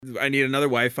I need another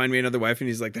wife. Find me another wife. And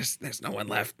he's like, there's no one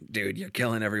left, dude. You're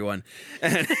killing everyone.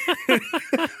 And,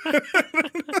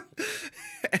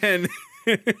 and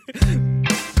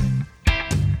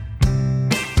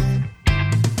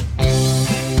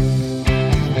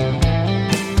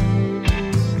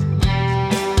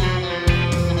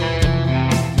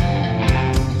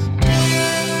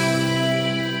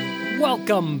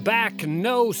Welcome back,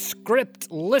 No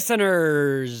Script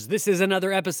listeners. This is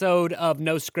another episode of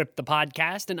No Script, the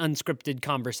podcast, an unscripted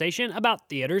conversation about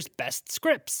theater's best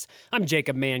scripts. I'm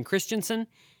Jacob Mann Christensen.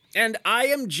 And I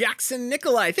am Jackson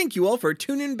Nikolai. Thank you all for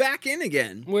tuning back in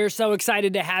again. We're so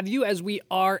excited to have you, as we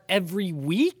are every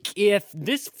week. If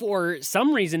this, for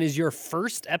some reason, is your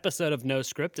first episode of No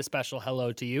Script, a special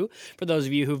hello to you. For those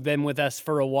of you who've been with us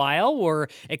for a while, we're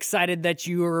excited that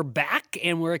you're back,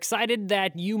 and we're excited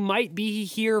that you might be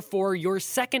here for your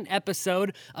second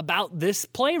episode about this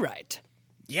playwright.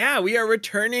 Yeah, we are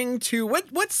returning to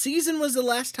what season was the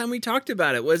last time we talked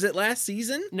about it? Was it last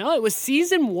season? No, it was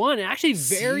season 1. Actually,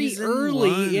 very Season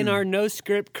early 1. in our No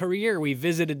Script career, we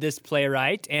visited this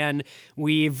playwright, and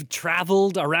we've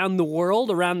traveled around the world,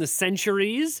 around the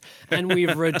centuries, and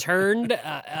we've returned.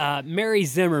 Mary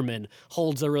Zimmerman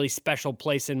holds a really special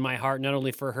place in my heart, not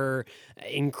only for her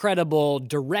incredible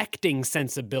directing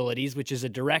sensibilities, which as a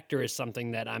director is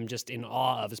something that I'm just in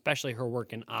awe of, especially her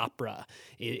work in opera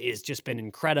is just been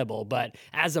incredible. But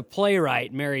as a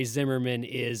playwright, Mary Zimmerman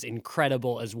is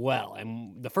incredible as well.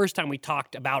 And the first time we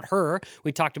talked about her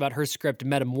script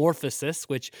Metamorphosis,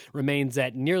 which remains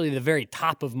at nearly the very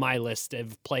top of my list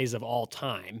of plays of all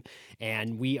time.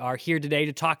 And we are here today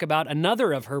to talk about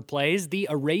another of her plays, The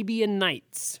Arabian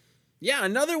Nights. Yeah,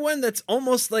 another one that's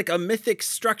almost like a mythic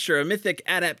structure, a mythic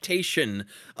adaptation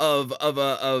of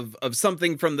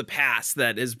something from the past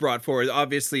that is brought forward.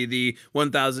 Obviously, the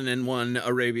 1001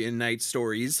 Arabian Nights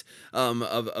stories of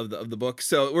the book.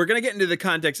 So we're gonna get into the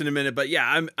context in a minute, but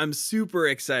yeah, I'm super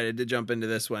excited to jump into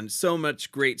this one. So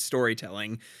much great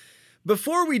storytelling.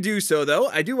 Before we do so, though,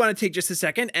 I do want to take just a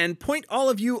second and point all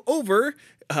of you over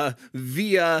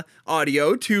via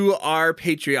audio to our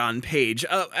Patreon page.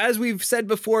 As we've said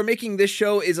before, making this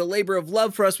show is a labor of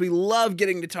love for us. We love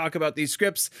getting to talk about these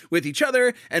scripts with each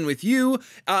other and with you.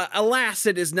 Alas,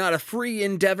 it is not a free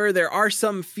endeavor. There are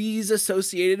some fees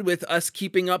associated with us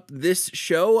keeping up this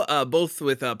show, both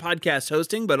with podcast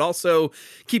hosting, but also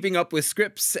keeping up with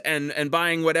scripts and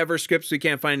buying whatever scripts we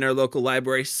can't find in our local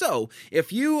library. So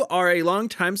if you are a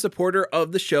longtime supporter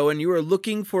of the show and you are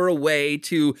looking for a way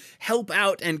to help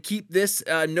out and keep this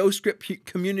No Script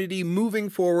community moving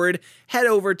forward, head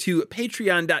over to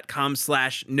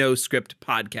patreon.com/No Script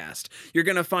podcast. You're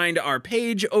going to find our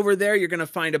page over there. You're going to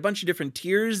find a bunch of different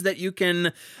tiers that you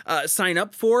can sign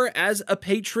up for as a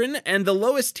patron. And the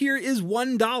lowest tier is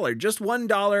 $1, just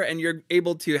 $1. And you're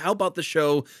able to help out the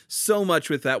show so much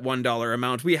with that $1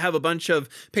 amount. We have a bunch of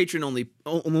patron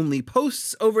only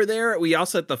posts over there. We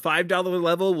also, at the $5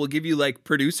 level, will give you like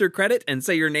producer credit and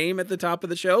say your name at the top of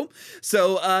the show.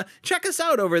 So check us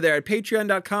out over there at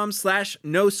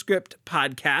patreon.com/No Script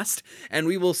podcast, and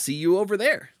we will see you over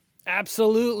there.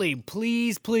 Absolutely.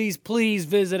 Please, please, please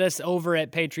visit us over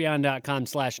at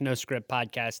patreon.com/No Script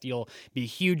podcast. You'll be a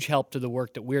huge help to the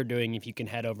work that we're doing if you can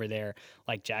head over there,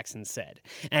 like Jackson said.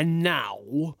 And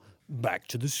now, back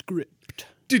to the script.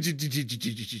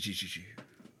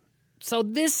 So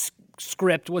this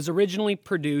script was originally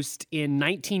produced in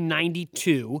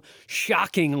 1992,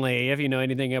 shockingly, if you know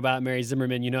anything about Mary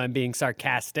Zimmerman, you know I'm being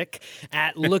sarcastic,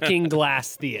 at Looking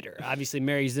Glass Theater. Obviously,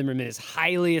 Mary Zimmerman is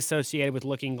highly associated with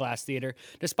Looking Glass Theater,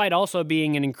 despite also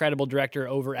being an incredible director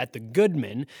over at the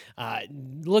Goodman.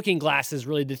 Looking Glass is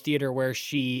really the theater where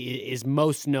she is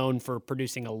most known for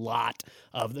producing a lot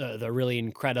of the really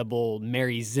incredible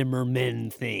Mary Zimmerman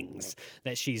things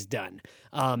that she's done.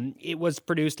 It was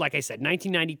produced, like I said,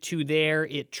 1992 there.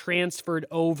 It transferred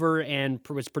over and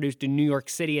was produced in New York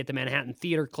City at the Manhattan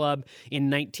Theater Club in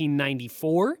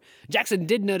 1994. Jackson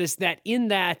did notice that in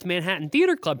that Manhattan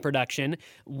Theater Club production,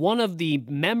 one of the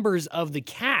members of the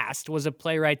cast was a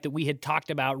playwright that we had talked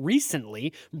about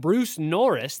recently, Bruce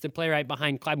Norris, the playwright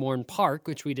behind Clybourne Park,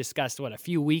 which we discussed, a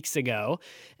few weeks ago,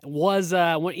 was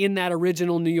in that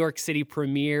original New York City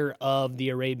premiere of The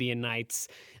Arabian Nights.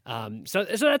 So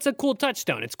that's a cool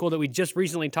touchstone. It's cool that we just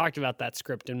recently talked about that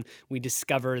script and we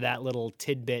discover that little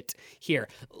tidbit here.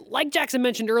 Like Jackson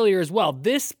mentioned earlier as well,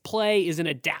 this play is an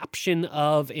adaptation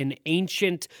of an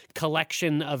ancient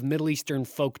collection of Middle Eastern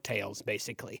folk tales,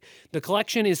 basically. The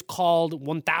collection is called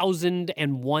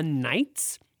 1001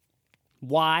 Nights.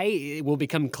 Why, it will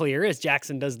become clear as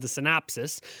Jackson does the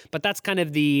synopsis, but that's kind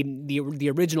of the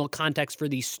original context for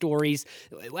these stories.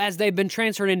 As they've been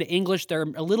transferred into English, they're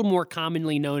a little more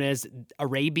commonly known as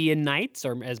Arabian Nights,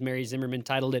 or as Mary Zimmerman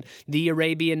titled it, The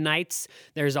Arabian Nights.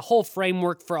 There's a whole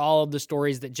framework for all of the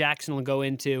stories that Jackson will go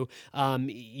into.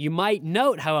 You might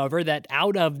note, however, that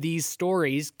out of these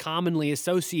stories commonly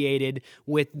associated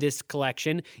with this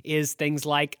collection is things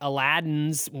like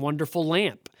Aladdin's Wonderful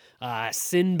Lamp,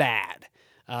 Sinbad,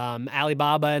 Ali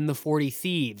Baba and the 40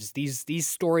 Thieves. These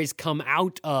stories come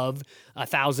out of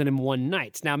 1001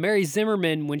 Nights. Now, Mary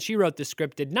Zimmerman, when she wrote the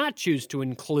script, did not choose to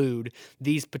include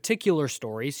these particular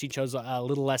stories. She chose a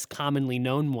little less commonly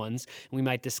known ones, and we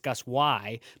might discuss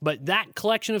why. But that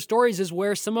collection of stories is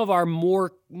where some of our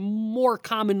more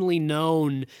commonly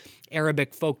known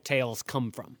Arabic folk tales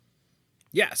come from.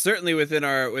 Yeah, certainly within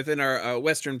our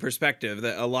Western perspective,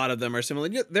 that a lot of them are similar.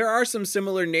 There are some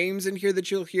similar names in here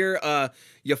that you'll hear.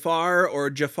 Jafar or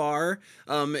Jafar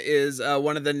is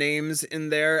one of the names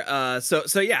in there.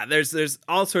 So yeah, there's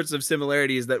all sorts of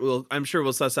similarities that I'm sure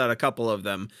we'll suss out a couple of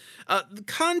them.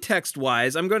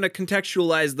 Context-wise, I'm going to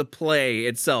contextualize the play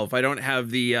itself. I don't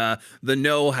have the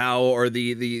know-how or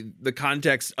the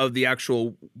context of the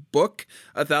actual book,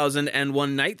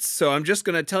 1001 Nights. So I'm just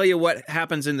going to tell you what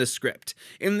happens in the script.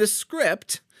 In the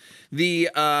script, the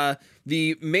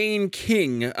main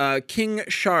king, King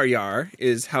Shahryar,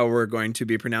 is how we're going to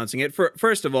be pronouncing it.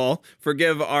 First of all,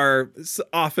 forgive our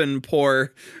often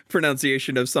poor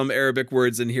pronunciation of some Arabic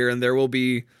words in here, and there will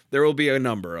be a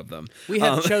number of them. We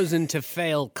have chosen to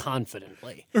fail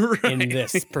confidently in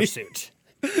this pursuit.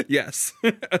 Yes.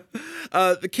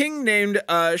 The king named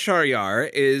Shahryar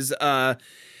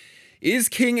is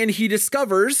king, and he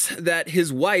discovers that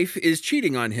his wife is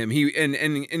cheating on him. He,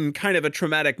 in kind of a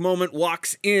traumatic moment,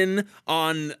 walks in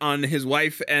on his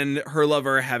wife and her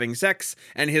lover having sex,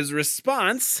 and his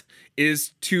response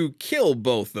is to kill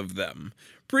both of them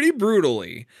pretty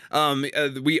brutally.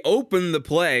 We open the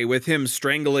play with him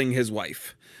strangling his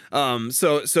wife.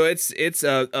 So it's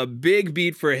a big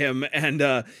beat for him,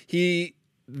 and he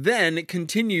then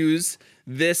continues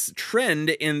this trend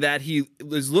in that he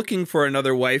is looking for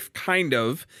another wife, kind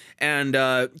of, and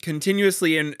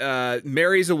continuously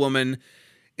marries a woman,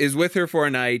 is with her for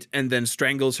a night, and then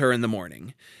strangles her in the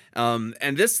morning.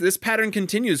 And this pattern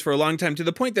continues for a long time, to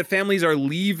the point that families are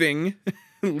leaving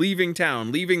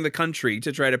town, leaving the country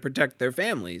to try to protect their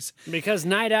families. Because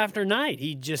night after night,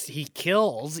 he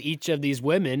kills each of these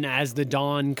women as the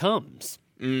dawn comes.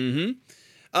 Mm-hmm.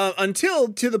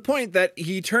 Until to the point that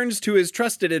he turns to his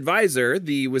trusted advisor,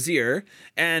 the Wazir,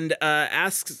 and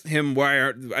asks him,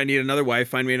 "Why I need another wife?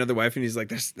 Find me another wife." And he's like,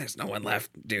 "There's no one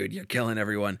left, dude. You're killing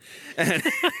everyone."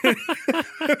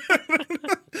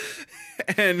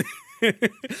 And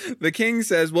the king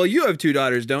says, "Well, you have 2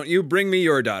 daughters, don't you? Bring me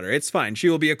your daughter. It's fine. She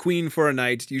will be a queen for a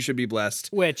night. You should be blessed."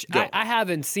 Which I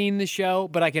haven't seen the show,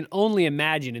 but I can only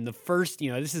imagine in the first,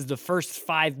 this is the first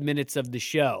 5 minutes of the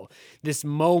show, this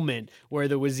moment where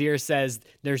the Wazir says,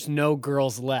 "There's no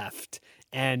girls left."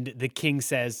 And the king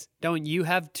says, "Don't you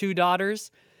have 2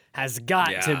 daughters?" Has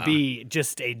got to be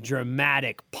just a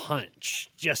dramatic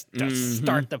punch. Just to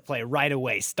start the play right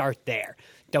away. Start there.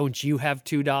 Don't you have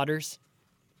 2 daughters?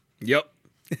 Yep.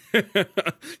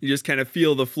 You just kind of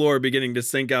feel the floor beginning to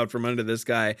sink out from under this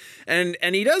guy. And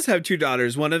he does have 2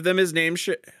 daughters. One of them is named,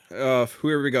 here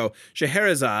we go,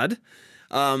 Scheherazade.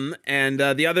 And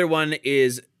the other one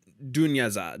is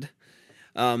Dunyazad.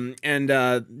 And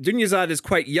Dunyazad is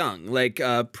quite young, like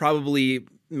probably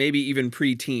maybe even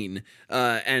preteen.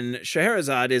 And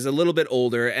Scheherazade is a little bit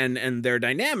older, and their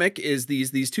dynamic is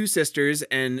these 2 sisters,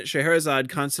 and Scheherazade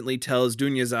constantly tells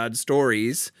Dunyazad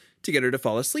stories to get her to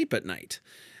fall asleep at night.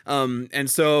 And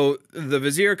so the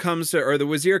Wazir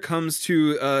comes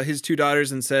to his 2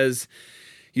 daughters and says,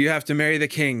 "You have to marry the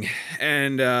king."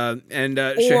 And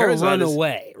Scheherazade run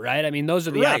away, right? I mean, those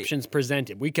are the options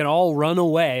presented. We can all run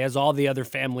away, as all the other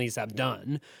families have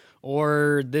done,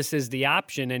 or this is the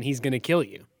option and he's going to kill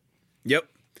you. Yep.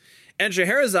 And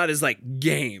Scheherazade is like,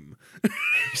 game.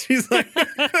 She's like,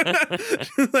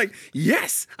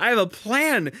 yes, I have a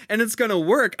plan and it's going to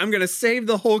work. I'm going to save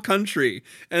the whole country.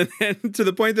 And then to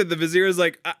the point that the Vizier is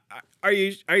like, are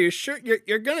you sure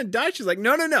you're going to die? She's like,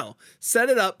 no. Set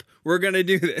it up. We're going to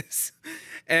do this.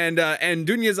 And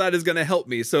Dunyazad is going to help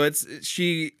me. So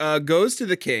she goes to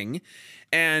the king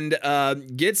and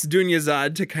gets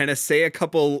Dunyazad to kind of say a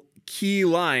couple key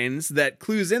lines that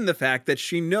clues in the fact that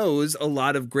she knows a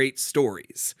lot of great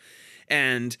stories.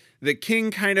 and the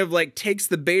king kind of like takes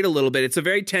the bait a little bit. It's a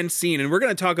very tense scene, and we're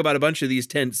going to talk about a bunch of these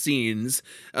tense scenes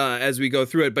as we go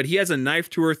through it. But he has a knife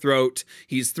to her throat.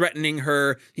 He's threatening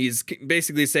her. He's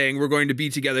basically saying, we're going to be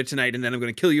together tonight, and then I'm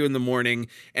going to kill you in the morning.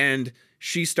 And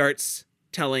she starts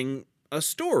telling a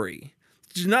story.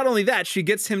 Not only that, she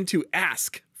gets him to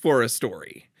ask for a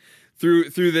story.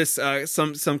 Through this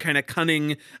some kind of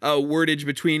cunning wordage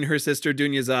between her sister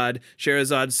Dunyazad,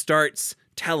 Scheherazade starts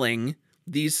telling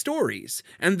these stories,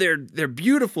 and they're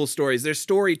beautiful stories. They're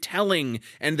storytelling,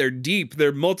 and they're deep.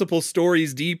 They're multiple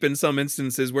stories deep in some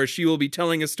instances, where she will be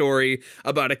telling a story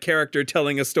about a character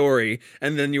telling a story,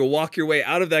 and then you'll walk your way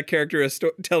out of that character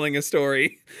telling a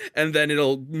story, and then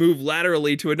it'll move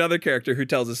laterally to another character who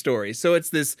tells a story. So it's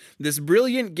this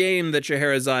brilliant game that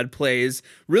Scheherazade plays,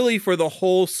 really for the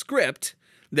whole script,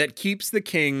 that keeps the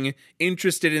king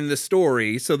interested in the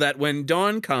story, so that when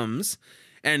dawn comes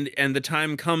and the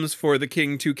time comes for the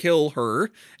king to kill her,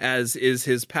 as is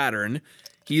his pattern,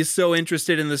 he's so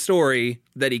interested in the story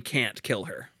that he can't kill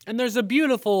her. And there's a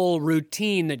beautiful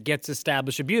routine that gets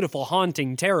established, a beautiful,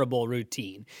 haunting, terrible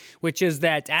routine, which is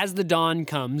that as the dawn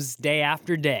comes, day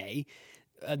after day,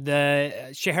 the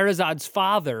Scheherazade's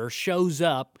father shows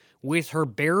up with her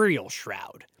burial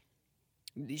shroud.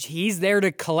 He's there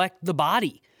to collect the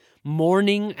body,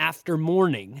 morning after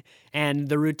morning, and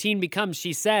the routine becomes,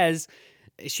 she says,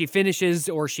 she finishes,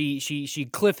 or she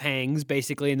cliffhangs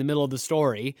basically in the middle of the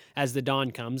story as the dawn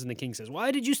comes, and the king says,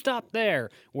 why did you stop there?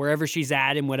 Wherever she's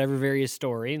at in whatever various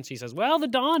story. And she says, well, the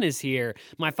dawn is here.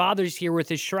 My father's here with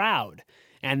his shroud.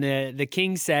 And the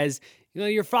king says,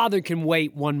 your father can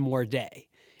wait one more day.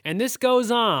 And this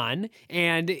goes on,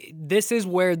 and this is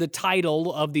where the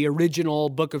title of the original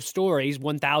book of stories,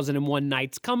 1001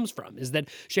 Nights, comes from, is that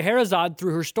Scheherazade,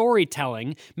 through her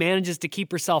storytelling, manages to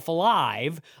keep herself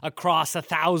alive across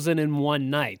 1001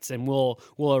 nights. And we'll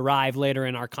arrive later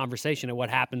in our conversation at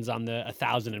what happens on the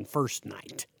 1001st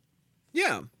night.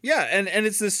 Yeah, and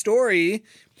it's this story.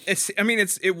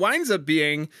 It winds up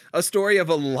being a story of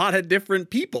a lot of different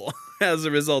people as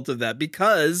a result of that,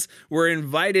 because we're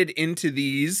invited into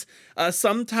these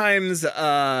sometimes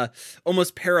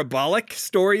almost parabolic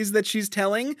stories that she's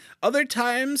telling, other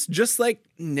times just like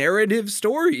narrative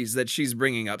stories that she's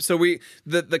bringing up. So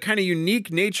the kind of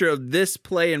unique nature of this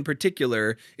play in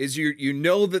particular is you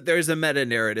know that there's a meta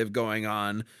narrative going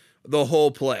on the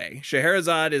whole play.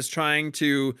 Scheherazade is trying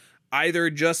to either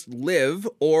just live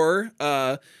or,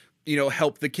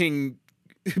 help the king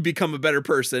become a better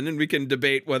person, and we can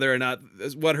debate whether or not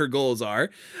what her goals are.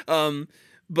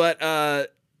 But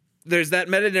there's that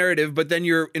meta narrative, but then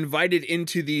you're invited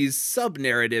into these sub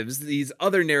narratives, these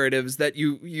other narratives that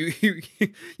you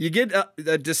get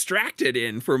distracted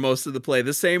in for most of the play,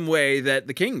 the same way that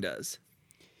the king does.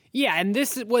 Yeah, and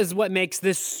this was what makes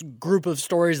this group of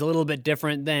stories a little bit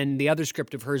different than the other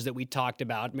script of hers that we talked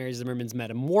about, Mary Zimmerman's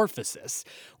Metamorphosis,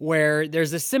 where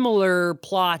there's a similar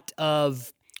plot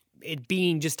of it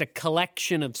being just a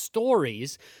collection of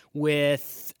stories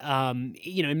with,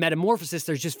 in Metamorphosis,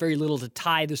 there's just very little to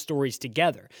tie the stories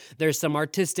together. There's some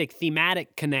artistic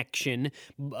thematic connection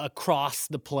across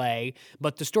the play,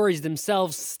 but the stories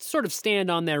themselves sort of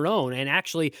stand on their own. And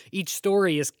actually, each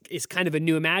story is kind of a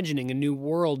new imagining, a new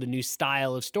world, a new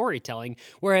style of storytelling.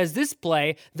 Whereas this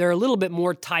play, they're a little bit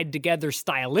more tied together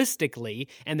stylistically,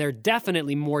 and they're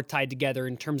definitely more tied together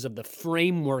in terms of the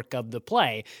framework of the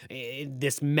play.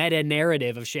 This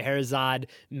meta-narrative of Scheherazade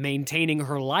maintaining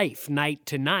her life night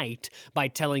to night by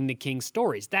telling the king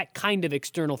stories. That kind of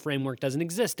external framework doesn't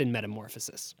exist in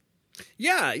Metamorphosis.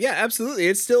 Yeah, absolutely.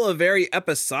 It's still a very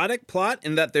episodic plot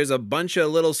in that there's a bunch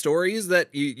of little stories that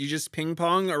you just ping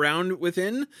pong around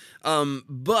within.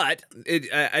 But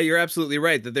you're absolutely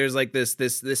right that there's like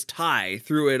this tie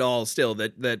through it all still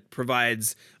that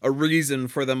provides a reason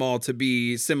for them all to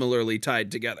be similarly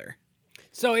tied together.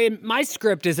 So my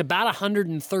script is about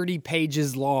 130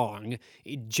 pages long,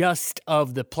 just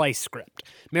of the play script.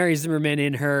 Mary Zimmerman,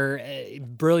 in her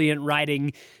brilliant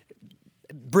writing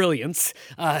brilliance,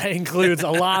 includes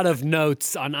a lot of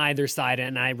notes on either side,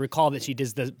 and I recall that she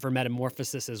does this for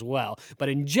Metamorphosis as well. But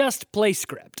in just play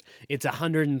script, it's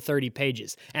 130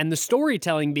 pages. And the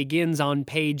storytelling begins on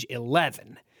page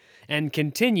 11 and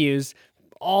continues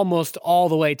almost all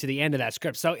the way to the end of that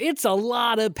script. So it's a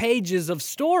lot of pages of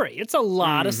story. It's a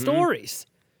lot of stories.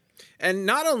 And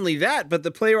not only that, but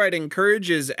the playwright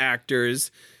encourages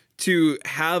actors to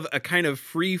have a kind of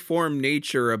free-form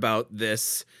nature about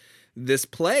this this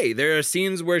play. There are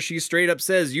scenes where she straight up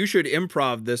says, you should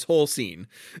improv this whole scene.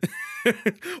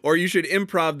 Or you should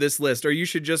improv this list, or you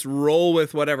should just roll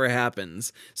with whatever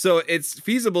happens. So it's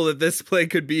feasible that this play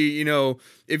could be, you know,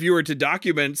 if you were to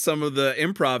document some of the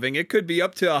improving, it could be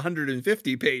up to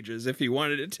 150 pages if you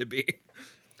wanted it to be.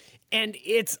 And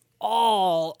it's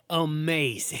all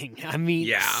amazing. I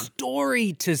mean,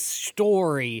 story to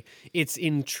story, it's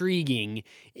intriguing.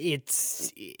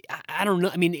 I don't know.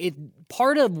 I mean,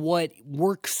 part of what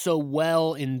works so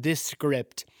well in this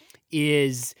script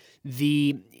is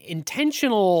the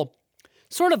intentional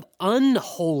sort of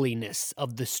unholiness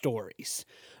of the stories,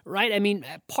 right? I mean,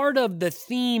 part of the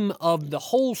theme of the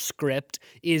whole script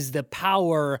is the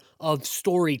power of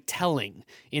storytelling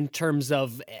in terms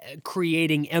of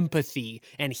creating empathy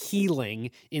and healing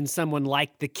in someone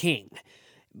like the king.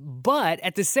 But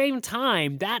at the same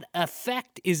time, that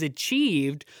effect is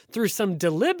achieved through some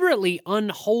deliberately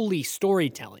unholy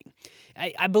storytelling.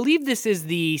 I believe this is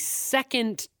the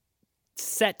second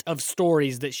set of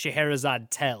stories that Scheherazade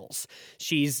tells.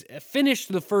 She's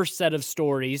finished the first set of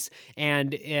stories,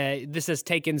 and this has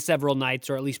taken several nights,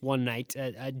 or at least one night.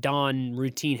 A dawn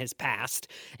routine has passed,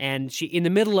 and she, in the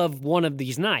middle of one of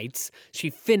these nights, she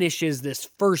finishes this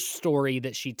first story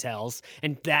that she tells,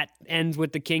 and that ends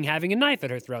with the king having a knife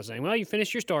at her throat, saying, well, you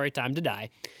finished your story, time to die.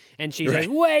 And she says,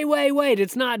 wait,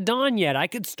 it's not dawn yet. I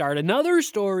could start another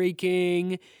story,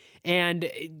 king. And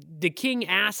the king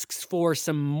asks for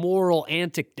some moral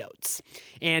anecdotes.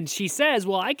 And she says,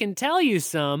 well, I can tell you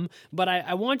some, but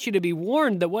I want you to be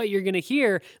warned that what you're going to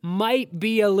hear might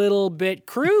be a little bit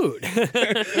crude.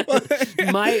 This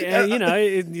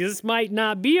might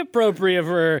not be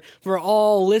appropriate for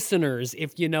all listeners,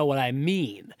 if you know what I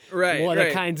mean. Right. What the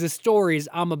kinds of stories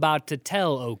I'm about to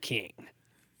tell, O king.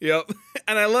 Yep.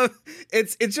 And I love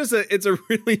it's a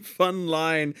really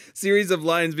fun series of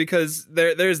lines, because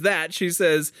there's that. She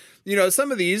says, you know,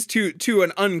 some of these to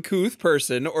an uncouth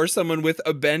person or someone with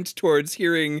a bent towards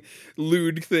hearing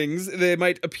lewd things, they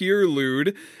might appear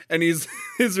lewd. And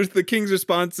the king's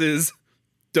response is,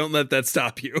 don't let that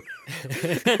stop you.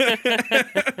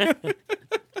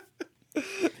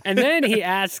 And then he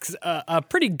asks a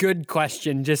pretty good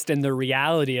question just in the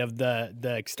reality of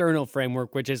the external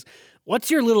framework, which is,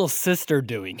 what's your little sister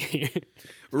doing here?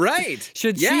 Right.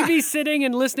 Should she be sitting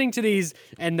and listening to these?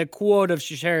 And the quote of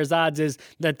Scheherazade's is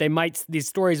that these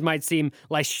stories might seem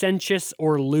licentious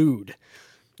or lewd.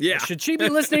 Yeah. Should she be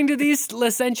listening to these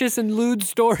licentious and lewd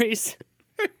stories?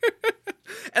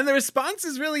 And the response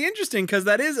is really interesting, because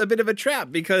that is a bit of a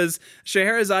trap, because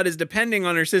Scheherazade is depending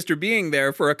on her sister being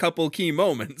there for a couple key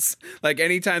moments. Like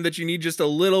anytime that you need just a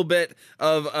little bit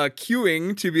of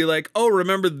cueing to be like, oh,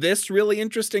 remember this really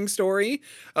interesting story?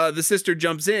 The sister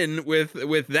jumps in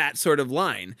with that sort of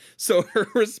line. So her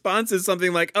response is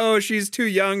something like, oh, she's too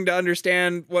young to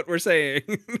understand what we're saying.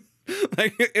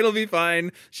 Like, it'll be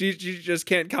fine. She just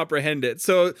can't comprehend it.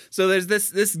 So there's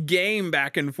this game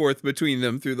back and forth between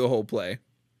them through the whole play.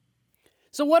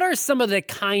 So what are some of the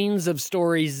kinds of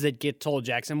stories that get told,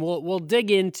 Jackson? We'll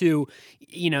dig into,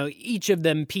 each of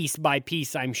them piece by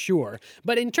piece, I'm sure.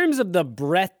 But in terms of the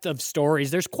breadth of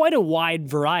stories, there's quite a wide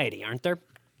variety, aren't there?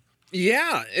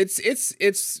 Yeah,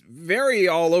 it's very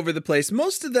all over the place.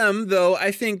 Most of them, though,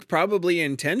 I think probably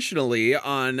intentionally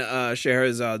on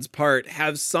Scheherazade's part,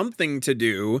 have something to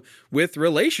do with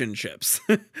relationships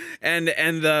and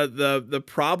the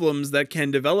problems that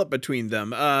can develop between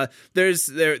them.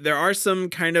 There are some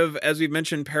kind of, as we've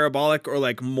mentioned, parabolic or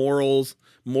like moral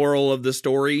of the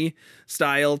story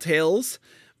style tales.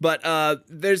 But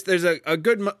there's a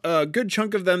good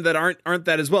chunk of them that aren't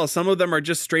that as well. Some of them are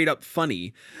just straight up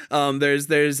funny. I'm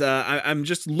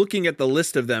just looking at the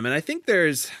list of them, and I think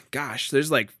there's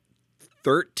like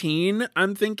 13.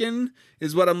 I'm thinking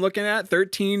is what I'm looking at.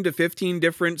 13 to 15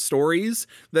 different stories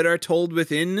that are told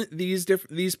within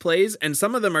these plays, and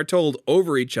some of them are told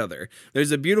over each other.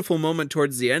 There's a beautiful moment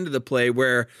towards the end of the play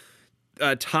where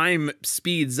time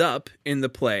speeds up in the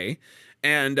play,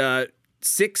 and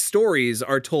 6 stories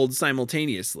are told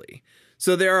simultaneously.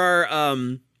 So there are,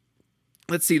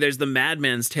 let's see, there's the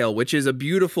Madman's Tale, which is a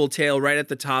beautiful tale right at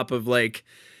the top of like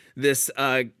this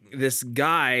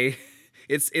guy.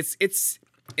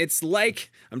 It's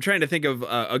like, I'm trying to think of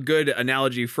a good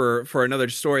analogy for another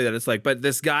story that it's like, but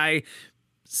this guy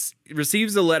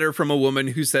receives a letter from a woman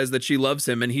who says that she loves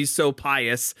him, and he's so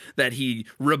pious that he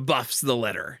rebuffs the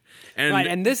letter. And right,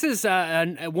 and this is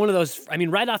one of those, I mean,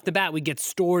 right off the bat, we get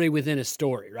story within a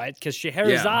story, right? Because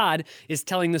Scheherazade is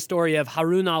telling the story of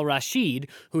Harun al-Rashid,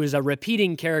 who is a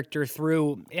repeating character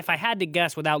through, if I had to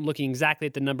guess without looking exactly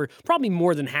at the number, probably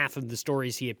more than half of the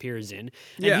stories he appears in.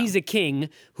 And he's a king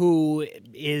who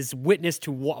is witness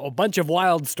to a bunch of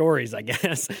wild stories, I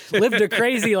guess, lived a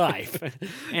crazy life.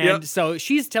 And so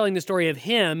she's telling the story of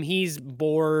him. He's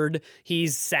bored,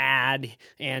 he's sad,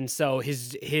 and so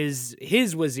his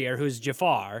wazir, who's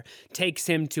Jafar, takes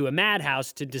him to a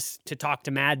madhouse to talk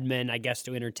to madmen, I guess,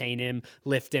 to entertain him,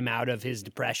 lift him out of his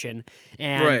depression.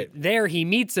 And there he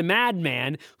meets a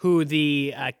madman who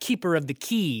the keeper of the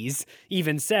keys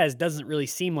even says doesn't really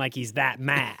seem like he's that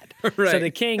mad. So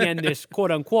the king and this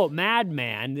quote-unquote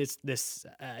madman,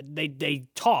 they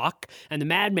talk, and the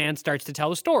madman starts to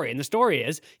tell a story. And the story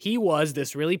is he was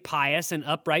this really pious and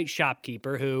upright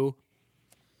shopkeeper who...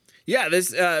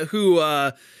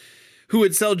 who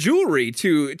would sell jewelry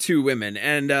to women,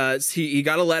 and he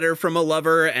got a letter from a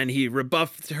lover, and he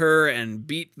rebuffed her and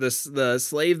beat the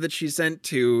slave that she sent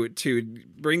to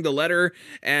bring the letter,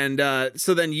 and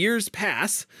so then years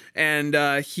pass, and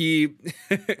he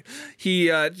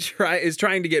is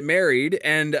trying to get married,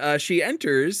 and she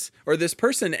enters, or this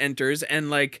person enters, and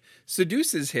like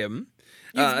seduces him.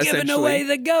 You've given away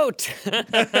the goat.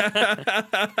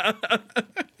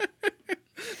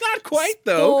 Not quite,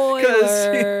 though.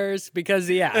 Spoilers, because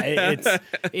this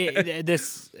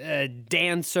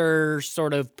dancer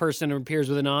sort of person who appears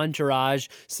with an entourage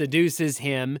seduces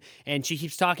him, and she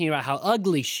keeps talking about how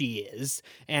ugly she is,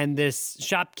 and this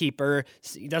shopkeeper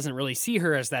doesn't really see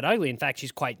her as that ugly. In fact,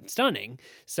 she's quite stunning.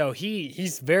 So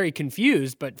he's very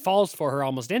confused, but falls for her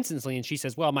almost instantly, and she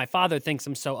says, well, my father thinks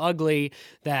I'm so ugly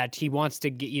that he wants to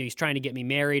get he's trying to get me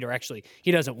married, or actually, he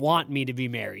doesn't want me to be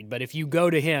married, but if you go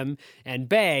to him and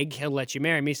beg, he'll let you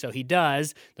marry me. So he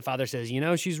does. The father says,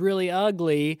 she's really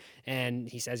ugly. And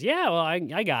he says, yeah, well,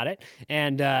 I got it.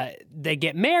 And they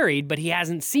get married, but he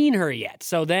hasn't seen her yet.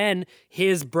 So then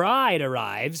his bride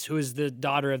arrives, who is the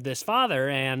daughter of this father,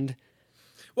 and...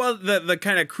 Well, the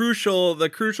kind of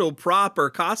crucial prop or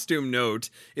costume note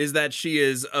is that she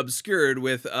is obscured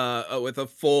with a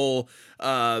full,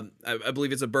 I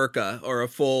believe it's a burqa, or a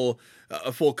full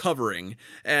covering,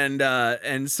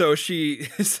 and so he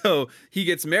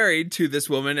gets married to this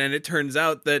woman, and it turns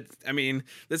out that, I mean,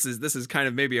 this is kind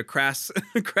of maybe a crass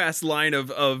line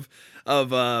of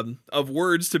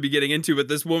words to be getting into, but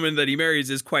this woman that he marries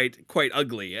is quite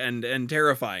ugly and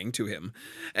terrifying to him,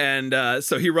 and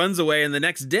so he runs away, and the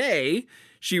next day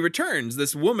she returns.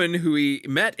 This woman who he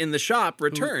met in the shop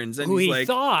returns, and who he's he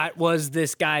thought was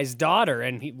this guy's daughter,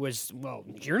 and he was, well,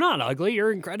 you're not ugly,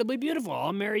 you're incredibly beautiful,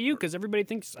 I'll marry you because everybody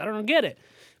thinks I don't get it,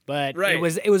 but it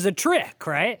was a trick,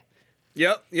 right?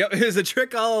 Yep. It was a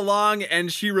trick all along,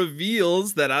 and she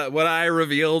reveals that what I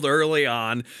revealed early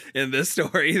on in this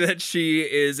story, that she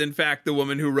is in fact the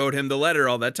woman who wrote him the letter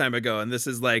all that time ago, and this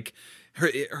is like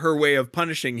her way of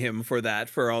punishing him for that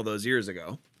for all those years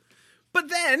ago. But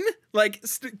then, like,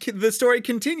 the story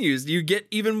continues. You get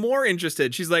even more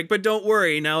interested. She's like, but don't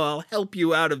worry, now I'll help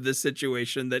you out of this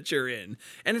situation that you're in.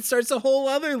 And it starts a whole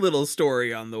other little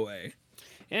story on the way.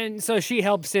 And so she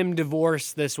helps him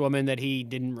divorce this woman that he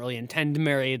didn't really intend to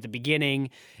marry at the beginning,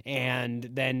 and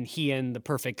then he and the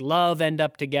perfect love end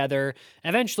up together.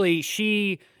 Eventually,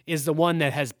 she is the one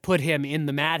that has put him in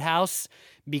the madhouse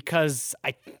because,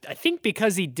 I think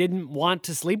because he didn't want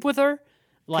to sleep with her.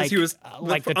 Like he was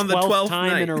like the 12th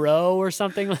time night in a row or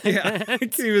something like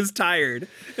that. He was tired.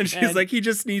 And she's like, he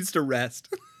just needs to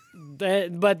rest.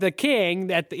 But the king,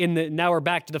 now we're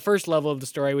back to the first level of the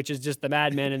story, which is just the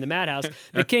madman in the madhouse.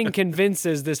 The king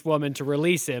convinces this woman to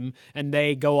release him, and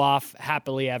they go off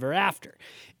happily ever after.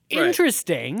 Right.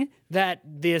 Interesting that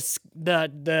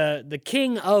the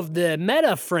king of the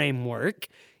meta framework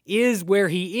is where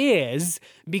he is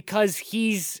because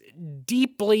he's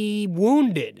deeply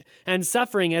wounded and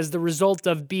suffering as the result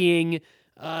of being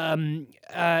stabbed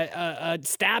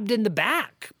in the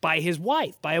back by his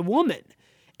wife, by a woman.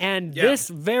 And this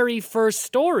very first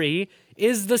story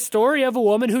is the story of a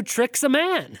woman who tricks a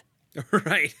man.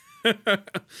 Right.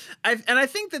 I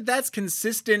think that that's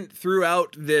consistent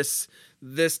throughout this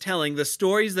telling. The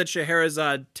stories that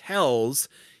Scheherazade tells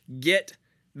get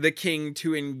the king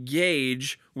to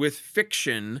engage with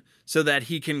fiction so that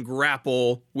he can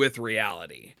grapple with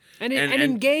reality. And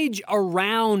engage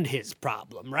around his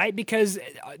problem, right? Because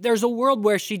there's a world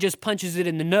where she just punches it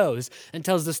in the nose and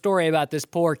tells the story about this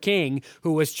poor king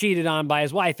who was cheated on by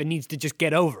his wife and needs to just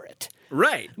get over it.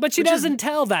 Right. But she doesn't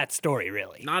tell that story,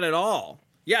 really. Not at all.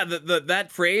 Yeah,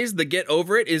 that phrase, the get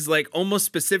over it, is like almost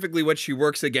specifically what she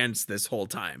works against this whole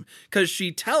time. Because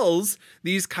she tells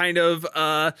these kind of,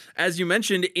 as you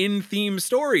mentioned, in theme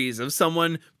stories of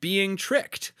someone being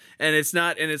tricked. And it's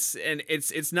not,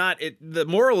 the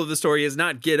moral of the story is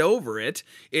not get over it.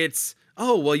 It's,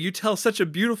 oh, well, you tell such a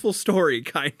beautiful story,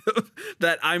 kind of,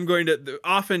 that I'm going to,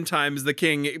 oftentimes the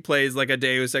king plays like a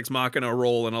Deus Ex Machina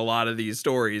role in a lot of these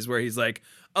stories where he's like,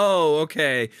 oh,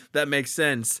 okay, that makes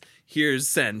sense. Here's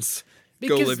sense.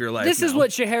 Go live your life. This is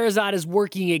what Scheherazade is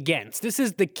working against. This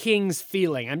is the king's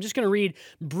feeling. I'm just going to read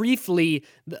briefly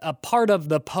a part of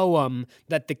the poem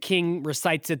that the king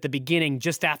recites at the beginning,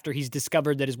 just after he's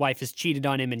discovered that his wife has cheated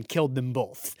on him and killed them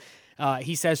both.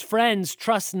 He says, "Friends,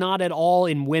 trust not at all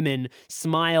in women,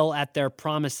 smile at their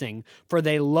promising, for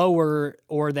they lower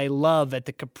or they love at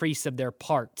the caprice of their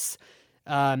parts.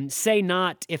 Say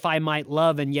not, if I might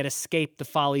love and yet escape the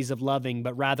follies of loving,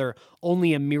 but rather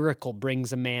only a miracle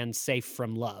brings a man safe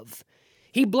from love."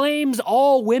 He blames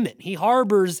all women. He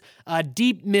harbors a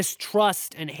deep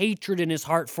mistrust and hatred in his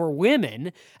heart for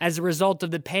women as a result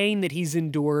of the pain that he's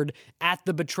endured at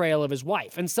the betrayal of his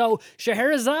wife. And so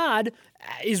Scheherazade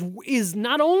is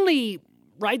not only,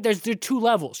 right, there are two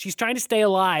levels. She's trying to stay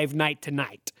alive night to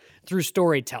night through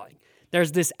storytelling.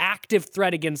 There's this active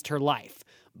threat against her life.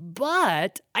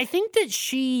 But I think that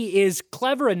she is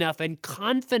clever enough and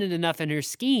confident enough in her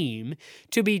scheme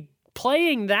to be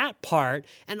playing that part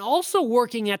and also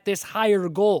working at this higher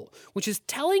goal, which is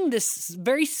telling this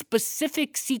very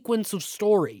specific sequence of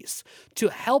stories to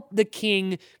help the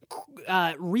king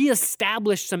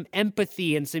reestablish some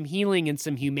empathy and some healing and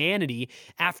some humanity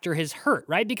after his hurt,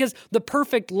 right? Because the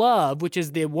perfect love, which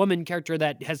is the woman character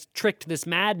that has tricked this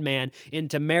madman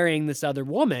into marrying this other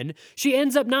woman, she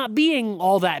ends up not being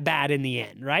all that bad in the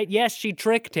end, right? Yes, she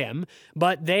tricked him,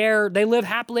 but they live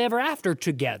happily ever after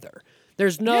together.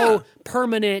 There's no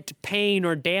permanent pain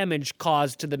or damage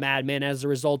caused to the madman as a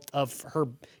result of her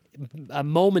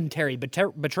momentary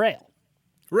betrayal.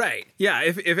 Right. Yeah.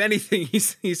 If anything,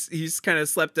 he's kind of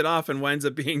slept it off and winds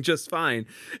up being just fine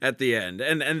at the end.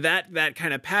 And that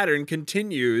kind of pattern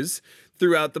continues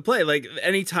throughout the play. Like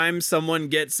anytime someone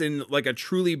gets in like a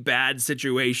truly bad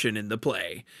situation in the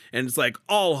play and it's like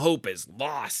all hope is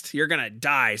lost, you're going to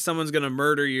die, someone's going to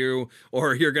murder you,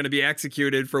 or you're going to be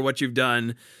executed for what you've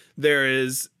done, there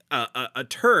is a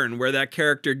turn where that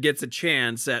character gets a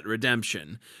chance at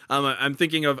redemption. I'm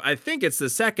thinking of, I think it's the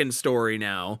second story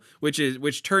now,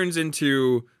 which turns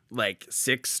into like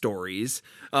 6 stories,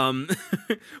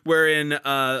 wherein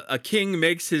a king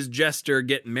makes his jester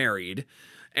get married.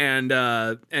 And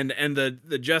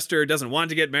the jester doesn't want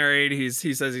to get married. He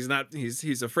says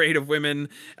he's afraid of women,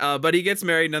 but he gets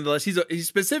married nonetheless. He's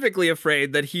specifically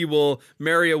afraid that he will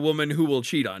marry a woman who will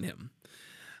cheat on him.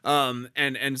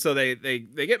 And so they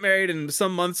get married, and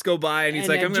some months go by, and he's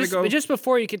like, I'm going to go. But just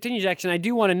before you continue, Jackson, I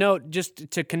do want to note,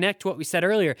 just to connect what we said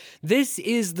earlier, this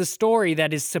is the story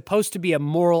that is supposed to be a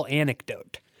moral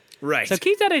anecdote. Right. So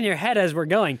keep that in your head as we're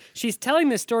going. She's telling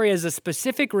this story as a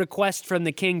specific request from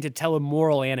the king to tell a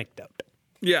moral anecdote.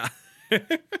 Yeah.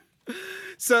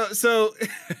 So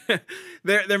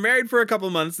they're married for a couple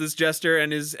months, this jester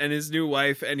and his new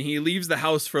wife, and he leaves the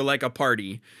house for like a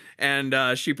party. And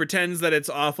she pretends that it's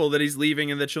awful that he's leaving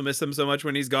and that she'll miss him so much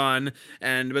when he's gone.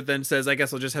 But then says, I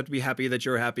guess I'll just have to be happy that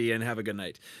you're happy and have a good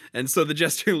night. And so the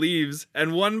jester leaves,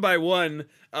 and one by one,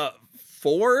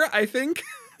 4, I think,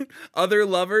 other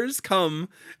lovers come.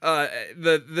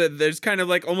 There's kind of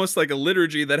like almost like a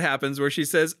liturgy that happens where she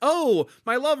says, "Oh,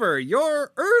 my lover,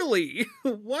 you're early.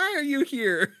 Why are you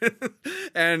here?"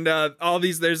 And all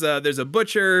these, there's a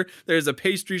butcher, there's a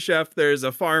pastry chef, there's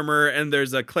a farmer, and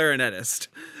there's a clarinetist.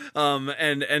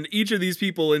 And each of these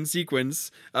people in sequence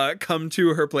come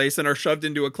to her place and are shoved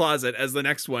into a closet as the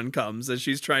next one comes, as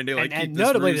she's trying to like keep this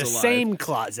notably the ruse alive. Same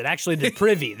closet, actually the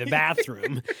privy, the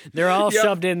bathroom. They're all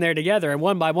shoved in there together, and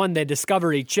one by one they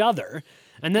discover each other.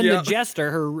 And then the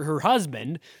jester, her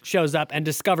husband, shows up and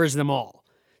discovers them all.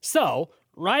 So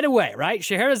right away, right?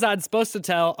 Scheherazade's supposed to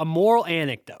tell a moral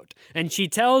anecdote. And she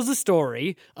tells the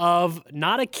story of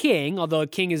not a king, although a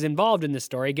king is involved in this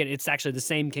story. Again, it's actually the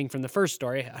same king from the first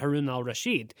story, Harun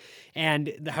al-Rashid.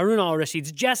 And the Harun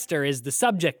al-Rashid's jester is the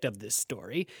subject of this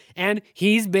story. And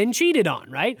he's been cheated on,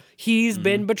 right? He's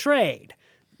been betrayed.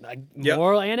 A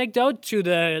moral anecdote to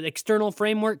the external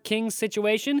framework king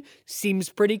situation seems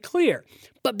pretty clear.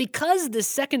 But because the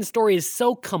second story is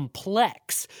so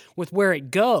complex with where it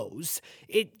goes,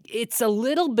 it's a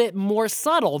little bit more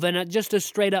subtle than just a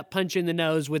straight up punch in the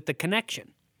nose with the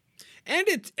connection. And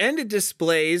it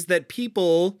displays that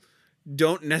people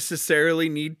don't necessarily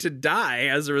need to die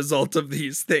as a result of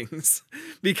these things,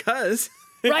 because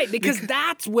Right, because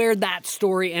that's where that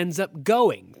story ends up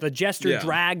going. The jester Yeah.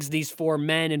 drags these 4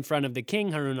 men in front of the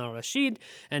king, Harun al-Rashid,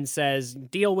 and says,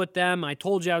 deal with them. I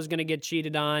told you I was going to get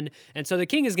cheated on. And so the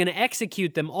king is going to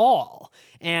execute them all.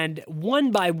 And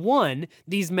one by one,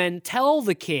 these men tell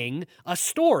the king a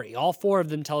story. All 4 of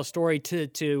them tell a story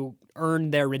to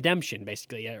earn their redemption,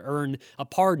 basically, earn a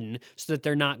pardon so that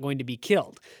they're not going to be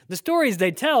killed. The stories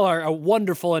they tell are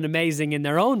wonderful and amazing in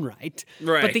their own right.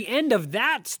 Right. But the end of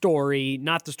that story,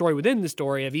 not the story within the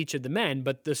story of each of the men,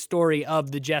 but the story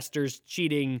of the jester's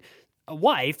cheating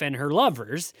wife and her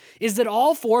lovers, is that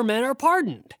all 4 men are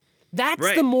pardoned. That's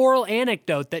Right. the moral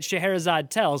anecdote that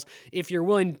Scheherazade tells, if you're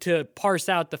willing to parse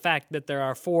out the fact that there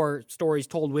are 4 stories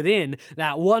told within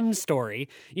that one story.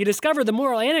 You discover the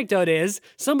moral anecdote is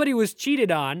somebody was cheated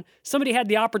on, somebody had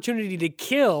the opportunity to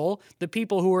kill the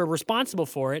people who were responsible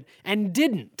for it, and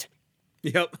didn't.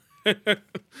 Yep.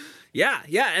 Yeah,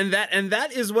 and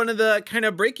that is one of the kind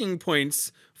of breaking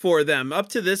points for them. Up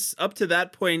to that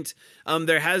point,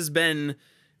 there has been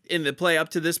in the play up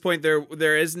to this point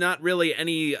there is not really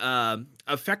any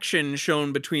affection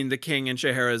shown between the king and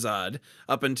Scheherazade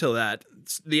up until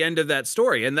the end of that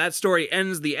story, and that story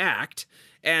ends the act.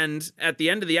 And at the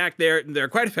end of the act, they're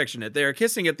quite affectionate. They're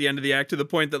kissing at the end of the act to the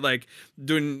point that like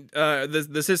doing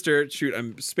the sister, shoot,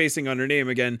 I'm spacing on her name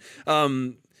again.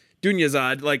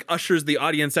 Dunyazad like ushers the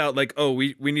audience out like, oh,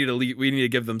 we need to leave, we need to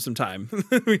give them some time.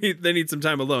 They need some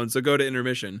time alone, so go to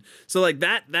intermission. So like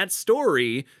that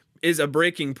story is a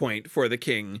breaking point for the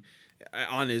king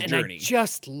on his journey. I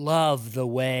just love the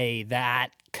way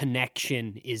that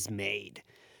connection is made.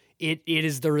 It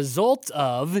is the result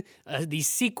of the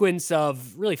sequence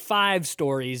of really 5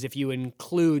 stories, if you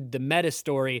include the meta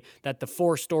story that the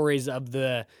 4 stories of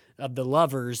the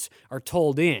lovers are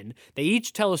told in. They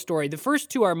each tell a story. The first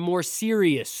 2 are more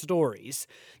serious stories.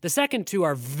 The second 2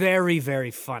 are very, very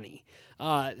funny.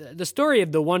 The story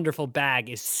of the wonderful bag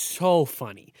is so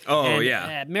funny. Oh, and,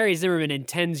 yeah. Mary Zimmerman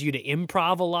intends you to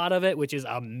improv a lot of it, which is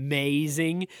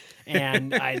amazing.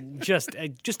 And just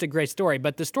a great story.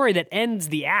 But the story that ends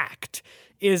the act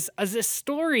is a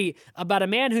story about a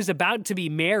man who's about to be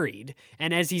married.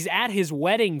 And as he's at his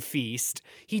wedding feast,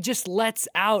 he just lets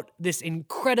out this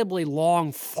incredibly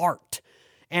long fart.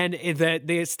 And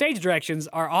the stage directions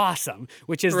are awesome,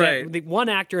 which is Right. that the one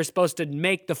actor is supposed to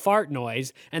make the fart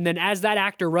noise, and then as that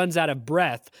actor runs out of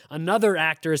breath, another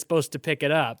actor is supposed to pick it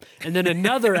up, and then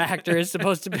another actor is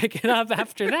supposed to pick it up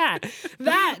after that.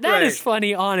 That Right. is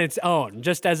funny on its own,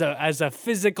 just as a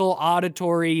physical,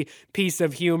 auditory piece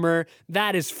of humor.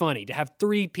 That is funny to have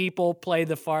 3 people play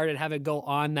the fart and have it go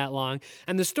on that long.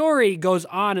 And the story goes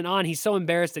on and on. He's so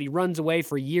embarrassed that he runs away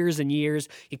for years and years.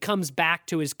 He comes back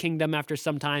to his kingdom after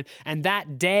some time, and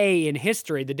that day in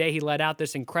history, the day he let out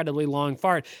this incredibly long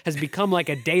fart, has become like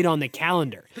a date on the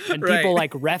calendar, and Right. people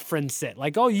like reference it,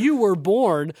 like, oh, you were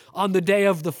born on the day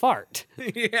of the fart.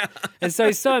 Yeah. And so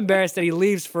he's so embarrassed that he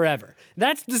leaves forever.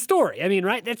 That's the story. I mean,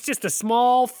 right? That's just a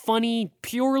small, funny,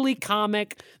 purely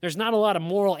comic. There's not a lot of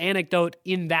moral anecdote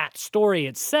in that story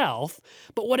itself.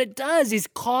 But what it does is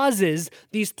causes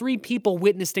these 3 people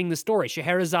witnessing the story,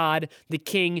 Scheherazade, the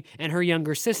king, and her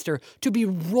younger sister, to be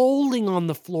rolling on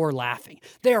the floor laughing.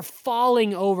 They're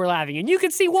falling over laughing. And you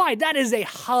can see why. That is a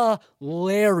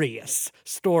hilarious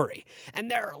story. And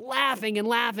they're laughing and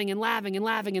laughing and laughing and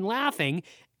laughing and laughing.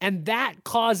 And that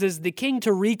causes the king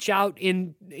to reach out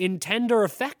in tender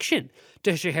affection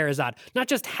to Scheherazade, not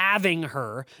just having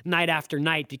her night after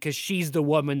night because she's the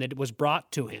woman that was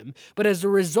brought to him, but as a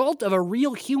result of a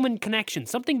real human connection,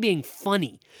 something being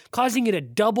funny, causing you to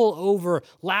double over,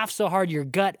 laugh so hard your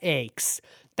gut aches.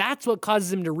 That's what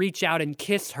causes him to reach out and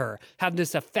kiss her, have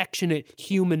this affectionate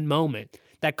human moment.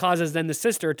 That causes then the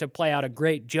sister to play out a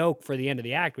great joke for the end of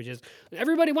the act, which is,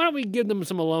 everybody, why don't we give them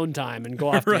some alone time and go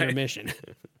off to Right. intermission?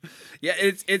 Yeah,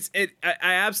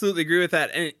 I absolutely agree with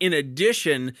that. And in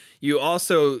addition, you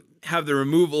also have the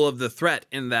removal of the threat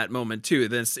in that moment too.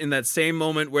 In that same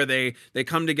moment where they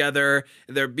come together,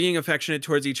 they're being affectionate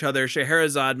towards each other.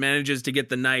 Scheherazade manages to get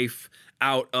the knife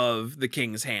out of the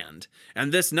king's hand.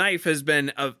 And this knife has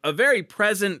been a very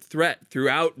present threat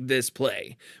throughout this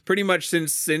play. Pretty much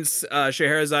since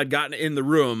Scheherazade got in the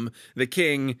room, the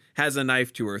king has a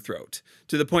knife to her throat,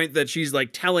 to the point that she's like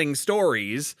telling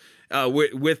stories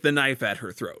with the knife at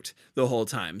her throat the whole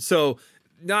time. So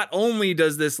not only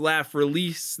does this laugh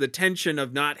release the tension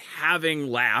of not having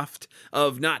laughed,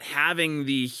 of not having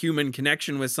the human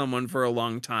connection with someone for a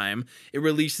long time, it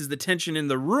releases the tension in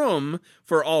the room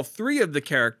for all 3 of the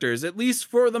characters. At least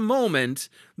for the moment,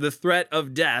 the threat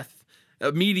of death,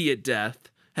 immediate death,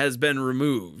 has been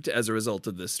removed as a result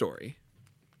of this story.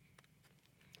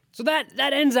 So that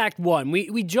ends Act 1.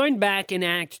 We joined back in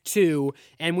Act 2,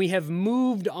 and we have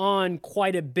moved on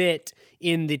quite a bit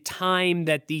in the time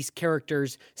that these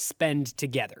characters spend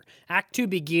together. Act 2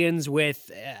 begins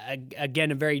with,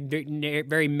 again, a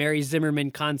very Mary Zimmerman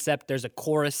concept. There's a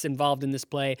chorus involved in this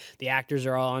play. The actors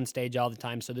are all on stage all the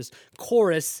time. So this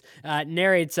chorus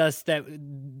narrates us that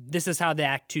this is how the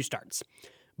Act 2 starts.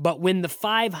 But when the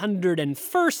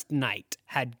 501st night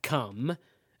had come,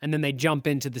 and then they jump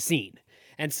into the scene.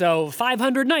 And so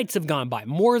 500 nights have gone by,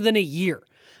 more than a year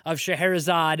of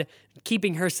Scheherazade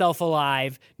keeping herself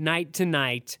alive night to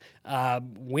night,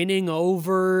 winning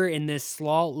over in this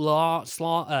slow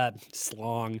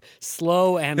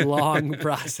and long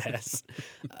process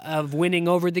of winning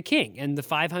over the king. And the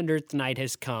 500th night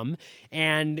has come,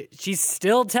 and she's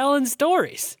still telling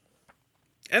stories.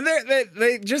 And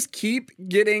they just keep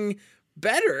getting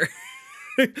better.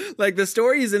 Like the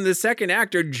stories in the second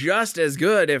act are just as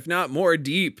good, if not more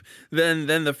deep than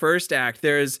the first act.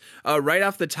 There's right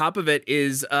off the top of it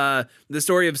is the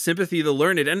story of Sympathy the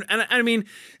Learned. And I mean,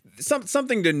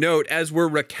 something to note as we're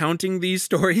recounting these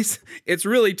stories, it's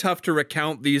really tough to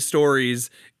recount these stories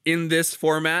in this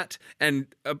format and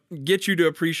get you to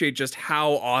appreciate just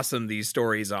how awesome these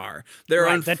stories are. They're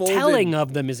unfolded. The telling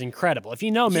of them is incredible. If you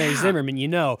know Mary Zimmerman, you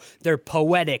know they're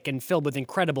poetic and filled with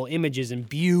incredible images and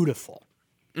beautiful.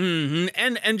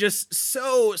 Mm-hmm. And just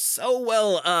so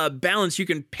well balanced. You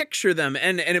can picture them,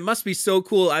 and it must be so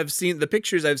cool. I've seen the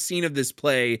pictures I've seen of this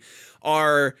play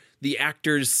are the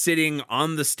actors sitting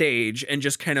on the stage and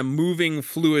just kind of moving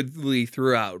fluidly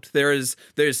throughout. There's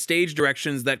stage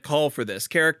directions that call for this.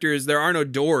 Characters, there are no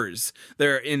doors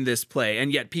there in this play,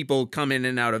 and yet people come in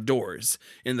and out of doors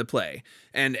in the play.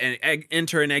 And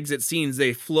enter and exit scenes,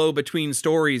 they flow between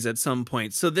stories at some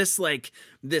point. So this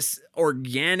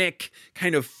organic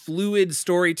kind of fluid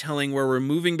storytelling where we're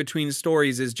moving between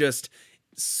stories is just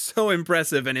so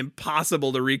impressive and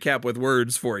impossible to recap with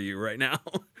words for you right now.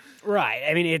 Right.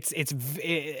 I mean,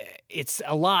 it's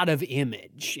a lot of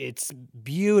image. It's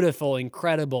beautiful,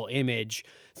 incredible image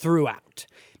throughout.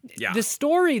 Yeah. The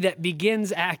story that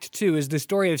begins Act 2 is the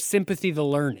story of Sympathy the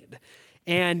Learned.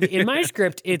 And in my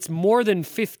script, it's more than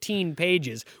 15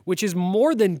 pages, which is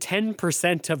more than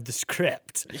 10% of the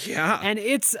script. Yeah. And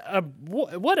it's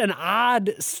what an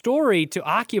odd story to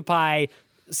occupy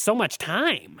so much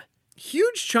time.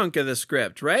 Huge chunk of the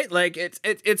script, right? Like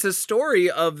it's a story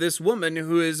of this woman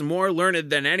who is more learned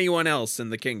than anyone else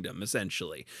in the kingdom,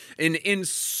 essentially, in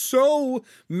so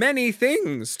many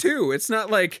things too. It's not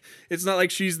like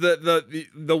she's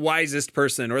the wisest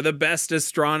person or the best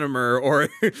astronomer or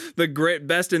the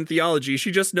best in theology.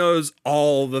 She just knows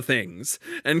all the things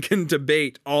and can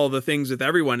debate all the things with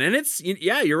everyone. And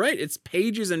you're right. It's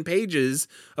pages and pages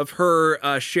of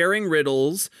her sharing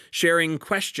riddles, sharing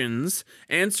questions,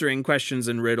 answering questions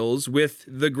and riddles with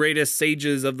the greatest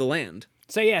sages of the land.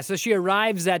 So she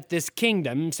arrives at this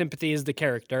kingdom. Sympathy is the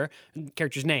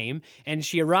character's name. And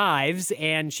she arrives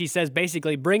and she says,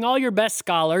 basically, bring all your best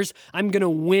scholars. I'm going to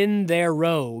win their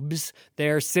robes,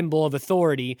 their symbol of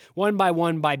authority, one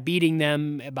by beating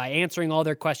them, by answering all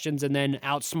their questions and then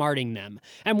outsmarting them.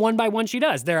 And one by one she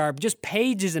does. There are just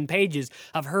pages and pages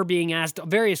of her being asked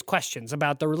various questions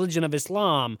about the religion of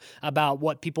Islam, about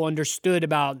what people understood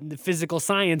about the physical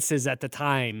sciences at the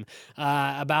time,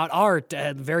 about art,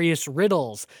 various riddles,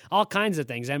 all kinds of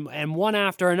things. And one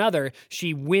after another,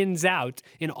 she wins out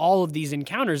in all of these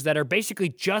encounters that are basically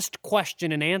just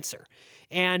question and answer.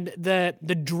 And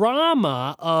the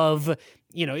drama of,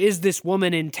 is this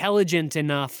woman intelligent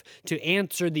enough to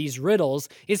answer these riddles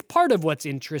is part of what's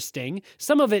interesting.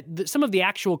 Some of the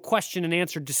actual question and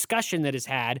answer discussion that is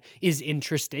had is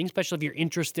interesting, especially if you're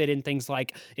interested in things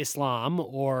like Islam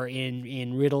or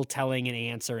in riddle telling and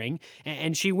answering.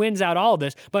 And she wins out all of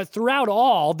this. But throughout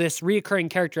all, this reoccurring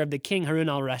character of the king, Harun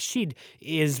al-Rashid,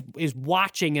 is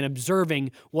watching and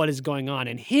observing what is going on.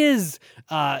 And his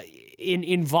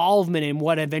involvement in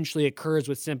what eventually occurs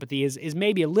with Sympathy is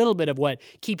maybe a little bit of what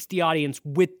keeps the audience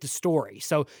with the story.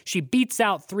 So she beats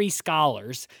out 3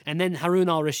 scholars, and then Harun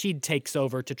al-Rashid takes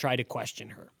over to try to question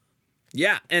her.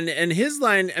 Yeah, and his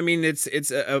line, I mean,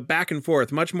 it's a back and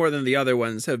forth, much more than the other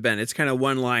ones have been. It's kind of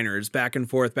one-liners, back and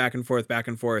forth, back and forth, back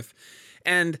and forth.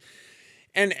 And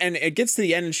it gets to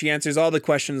the end and she answers all the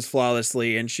questions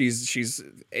flawlessly, and she's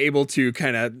able to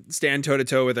kind of stand toe to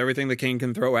toe with everything the king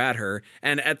can throw at her.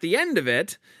 And at the end of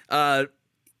it,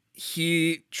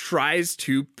 he tries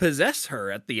to possess her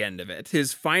at the end of it.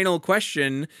 His final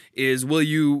question is, will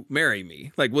you marry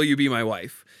me? Like, will you be my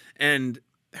wife? And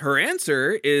her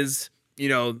answer is,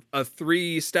 a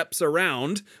 3 steps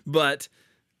around, but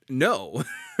no.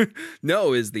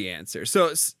 No is the answer.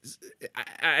 So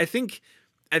I think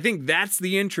I think that's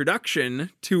the introduction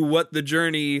to what the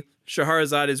journey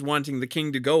Shahrazad is wanting the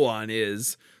king to go on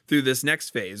is through this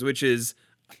next phase, which is,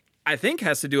 I think,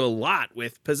 has to do a lot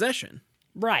with possession.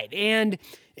 Right. And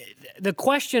the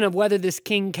question of whether this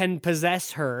king can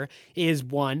possess her is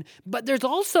one, but there's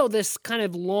also this kind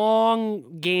of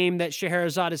long game that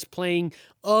Scheherazade is playing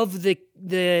of the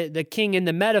king in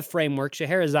the meta framework,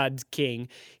 Scheherazade's king,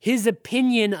 his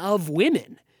opinion of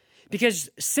women. Because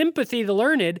Sympathy the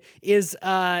Learned is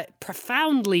a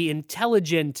profoundly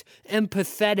intelligent,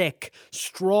 empathetic,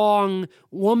 strong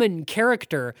woman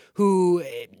character who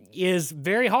is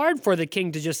very hard for the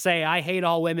king to just say, I hate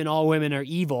all women are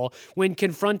evil, when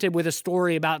confronted with a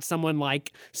story about someone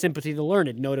like Sympathy the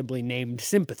Learned, notably named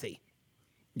Sympathy.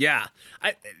 Yeah,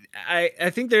 I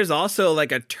think there's also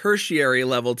like a tertiary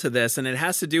level to this, and it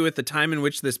has to do with the time in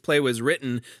which this play was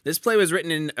written. This play was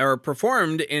written in or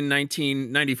performed in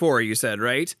 1994, you said,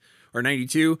 right? Or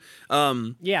 92?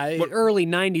 Early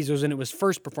 90s was when it was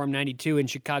first performed, 92 in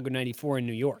Chicago, 94 in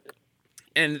New York.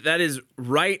 And that is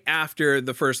right after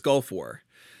the first Gulf War.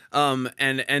 And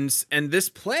this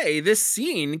play, this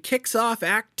scene kicks off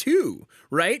Act 2,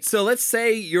 right? So let's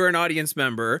say you're an audience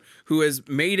member who has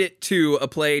made it to a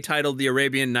play titled The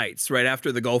Arabian Nights right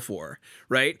after the Gulf War,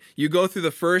 right? You go through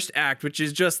the first act, which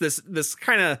is just this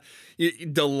kind of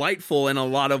delightful in a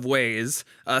lot of ways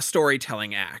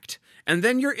storytelling act. And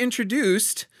then you're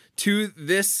introduced to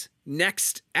this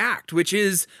next act, which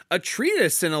is a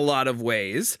treatise in a lot of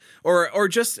ways, or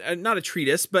just not a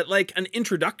treatise, but like an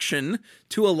introduction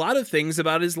to a lot of things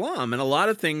about Islam and a lot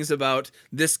of things about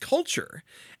this culture.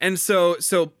 And so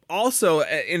also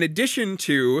in addition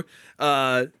to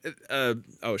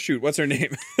what's her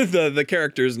name? the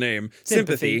character's name?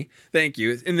 Sympathy. Thank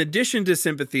you. In addition to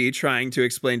Sympathy trying to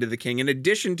explain to the king, in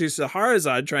addition to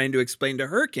Scheherazade trying to explain to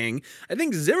her king, I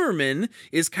think Zimmerman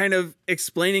is kind of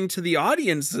explaining to the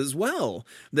audience as well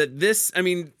that these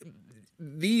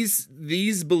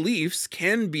beliefs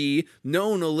can be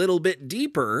known a little bit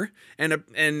deeper and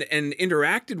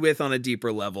interacted with on a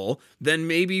deeper level than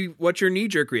maybe what your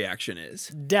knee-jerk reaction is.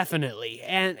 Definitely.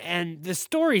 And the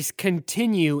stories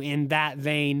continue in that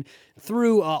vein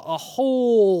through a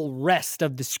whole rest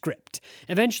of the script,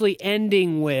 eventually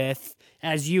ending with,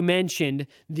 as you mentioned,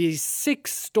 these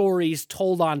 6 stories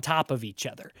told on top of each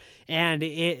other. And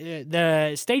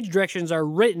the stage directions are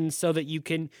written so that you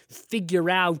can figure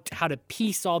out how to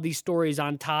piece all these stories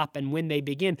on top and when they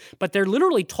begin. But they're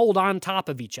literally told on top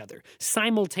of each other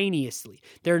simultaneously.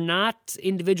 They're not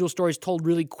individual stories told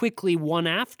really quickly one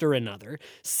after another.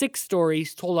 6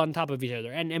 stories told on top of each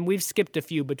other. And we've skipped a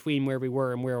few between where we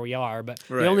were and where we are, but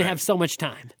we only have so much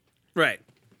time. Right.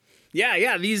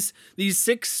 Yeah. These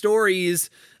 6 stories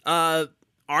are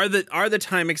the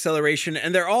time acceleration,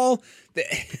 and they're all.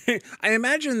 I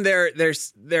imagine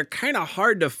they're kind of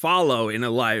hard to follow in a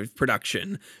live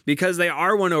production because they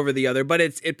are one over the other. But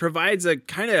it provides a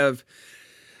kind of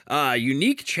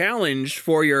unique challenge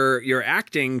for your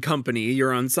acting company,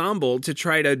 your ensemble, to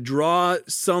try to draw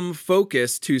some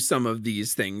focus to some of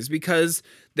these things because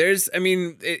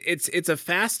it's a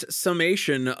fast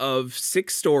summation of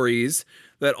 6 stories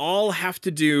that all have to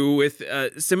do with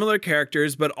similar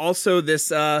characters, but also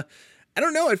this, I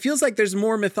don't know, it feels like there's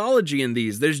more mythology in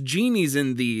these. There's genies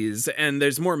in these, and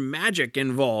there's more magic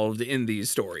involved in these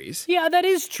stories. Yeah, that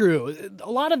is true. A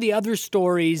lot of the other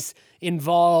stories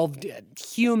involved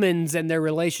humans and their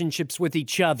relationships with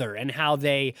each other and how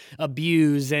they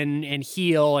abuse and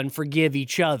heal and forgive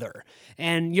each other.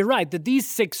 And you're right that these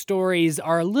 6 stories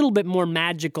are a little bit more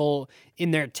magical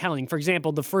in their telling. For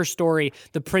example, the first story,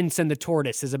 The Prince and the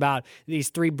Tortoise, is about these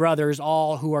 3 brothers,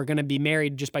 all who are going to be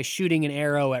married just by shooting an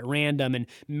arrow at random and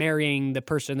marrying the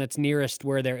person that's nearest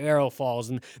where their arrow falls.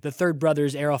 And the third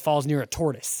brother's arrow falls near a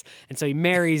tortoise. And so he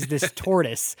marries this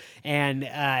tortoise, and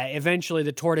eventually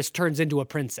the tortoise turns into a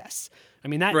princess. I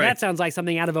mean, that sounds like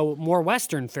something out of a more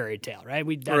Western fairy tale, right?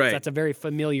 That's a very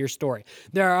familiar story.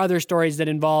 There are other stories that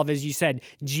involve, as you said,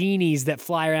 genies that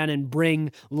fly around and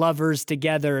bring lovers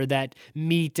together that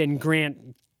meet and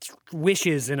grant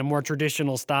wishes in a more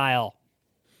traditional style.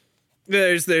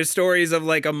 There's stories of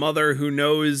like a mother who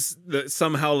knows that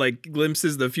somehow like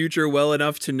glimpses the future well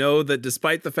enough to know that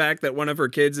despite the fact that one of her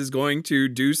kids is going to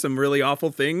do some really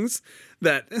awful things,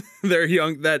 that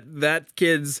that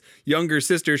kid's younger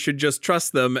sister should just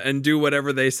trust them and do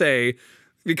whatever they say,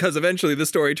 because eventually the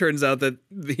story turns out that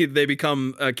they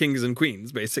become kings and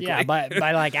queens, basically. Yeah, by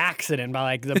like accident, by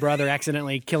like the brother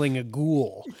accidentally killing a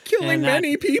ghoul. Killing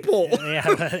many people.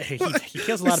 Yeah, but he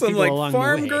kills a lot of people like along the way.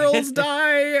 farm girls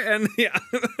die, and yeah.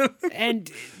 And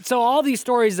so all these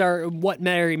stories are what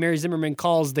Mary Zimmerman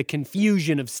calls the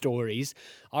confusion of stories,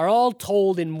 are all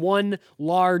told in one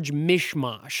large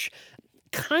mishmash,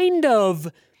 kind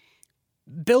of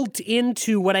built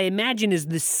into what I imagine is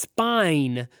the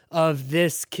spine of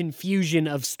this confusion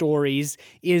of stories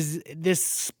is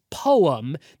this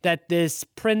poem that this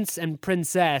prince and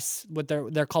princess, what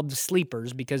they're called the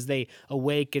sleepers because they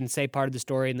awake and say part of the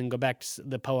story and then go back to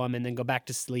the poem and then go back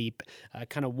to sleep,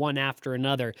 kind of one after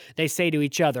another. They say to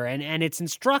each other, and it's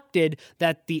instructed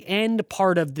that the end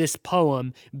part of this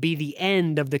poem be the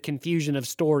end of the confusion of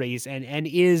stories and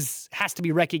has to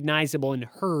be recognizable and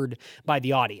heard by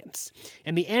the audience.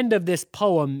 And the end of this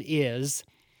poem is,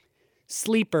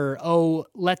 "Sleeper, oh,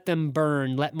 let them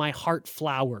burn, let my heart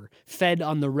flower, fed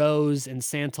on the rose and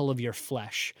santal of your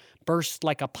flesh, burst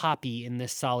like a poppy in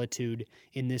this solitude,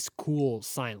 in this cool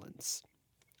silence."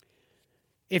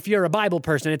 If you're a Bible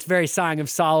person, it's very Song of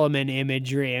Solomon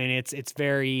imagery, and it's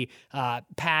very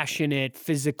passionate,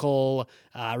 physical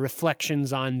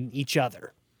reflections on each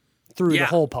other through the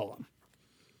whole poem.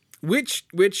 Which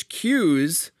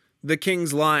cues the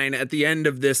king's line at the end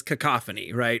of this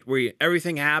cacophony, right? Where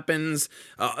everything happens.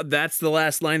 That's the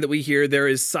last line that we hear. There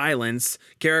is silence.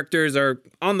 Characters are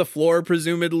on the floor,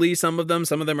 presumably, some of them.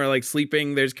 Some of them are like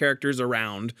sleeping. There's characters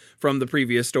around from the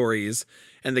previous stories.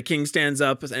 And the king stands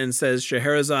up and says,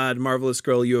 "Scheherazade, marvelous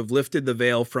girl, you have lifted the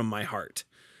veil from my heart."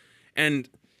 And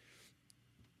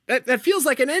that feels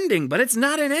like an ending, but it's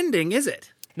not an ending, is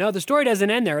it? No, the story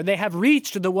doesn't end there. They have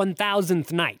reached the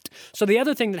 1,000th night. So the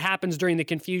other thing that happens during the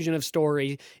confusion of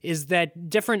story is that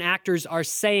different actors are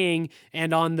saying,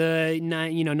 and on the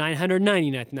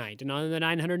 999th night, and on the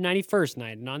 991st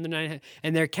night, and on the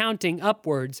and they're counting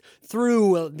upwards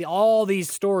through all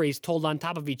these stories told on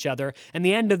top of each other. And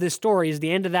the end of this story is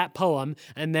the end of that poem,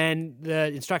 and then the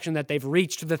instruction that they've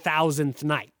reached the 1,000th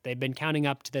night. They've been counting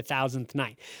up to the 1,000th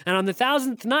night. And on the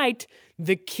 1,000th night,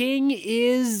 the king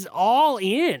is all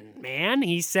in, man.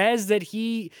 He says that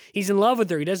he's in love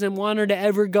with her. He doesn't want her to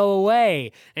ever go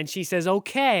away. And she says,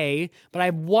 "Okay, but I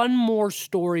have one more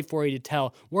story for you to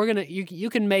tell. You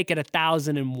can make it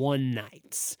 1,001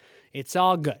 nights. It's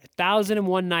all good.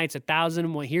 1,001 nights,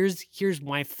 1,001. Here's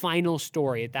my final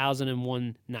story,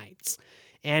 1,001 nights."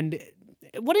 And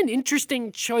what an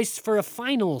interesting choice for a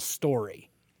final story.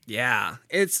 Yeah,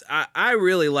 I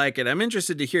really like it. I'm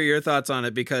interested to hear your thoughts on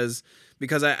it because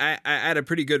I had a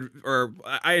pretty good, or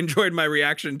I enjoyed my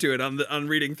reaction to it on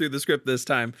reading through the script this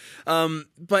time.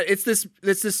 But it's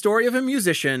this story of a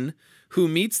musician who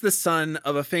meets the son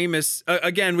of a famous.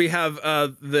 Again, we have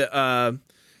the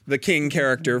king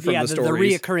character from the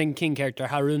stories. The reoccurring king character,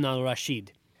 Harun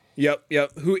al-Rashid. Yep.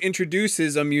 Who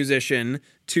introduces a musician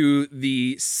to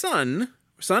the son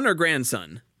or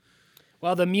grandson?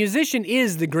 Well, the musician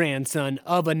is the grandson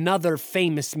of another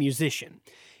famous musician.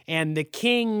 And the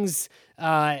king's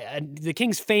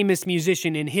famous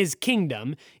musician in his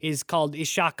kingdom is called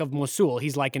Ishaq of Mosul.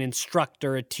 He's like an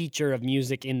instructor, a teacher of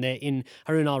music in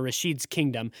Harun al-Rashid's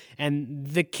kingdom. And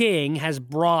the king has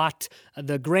brought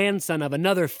the grandson of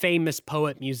another famous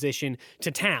poet musician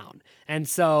to town. And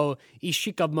so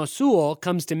Ishaq of Mosul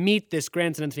comes to meet this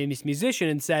grandson of the famous musician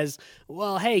and says,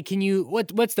 "Well, hey,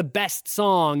 what's the best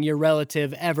song your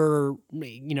relative ever,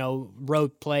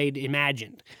 wrote, played,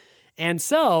 imagined?" And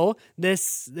so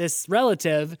this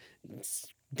relative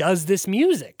does this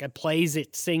music. It plays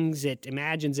it, sings it,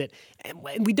 imagines it,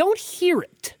 and we don't hear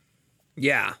it.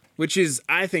 Yeah, which is,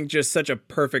 I think, just such a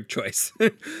perfect choice.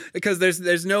 Because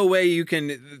there's no way you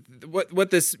can... What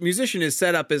this musician is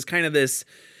set up is kind of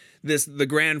the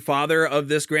grandfather of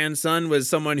this grandson was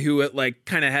someone who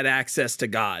kind of had access to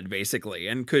God, basically,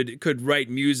 and could write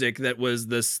music that was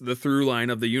the through line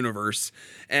of the universe.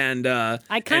 And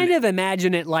I kind of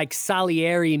imagine it like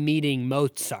Salieri meeting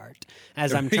Mozart,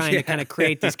 as I'm trying to kind of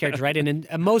create this character, right? And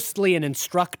mostly an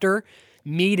instructor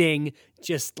meeting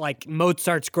just like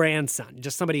Mozart's grandson,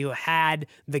 just somebody who had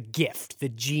the gift, the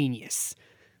genius.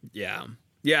 Yeah.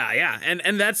 Yeah,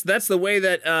 and that's the way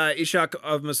that Ishaq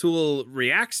of Mosul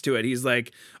reacts to it. He's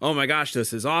like, "Oh my gosh,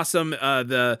 this is awesome."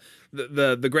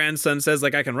 The grandson says,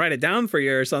 "I can write it down for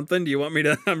you or something. Do you want me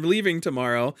to? I'm leaving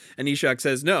tomorrow." And Ishaq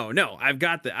says, "No, I've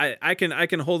got I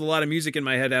can hold a lot of music in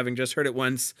my head, having just heard it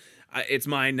once. It's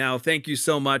mine now. Thank you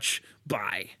so much.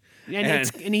 Bye."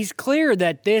 And he's clear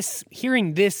that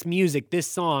hearing this music, this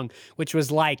song, which was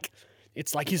like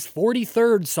it's like his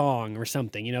 43rd song or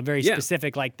something, very Yeah.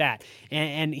 specific like that.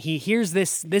 And he hears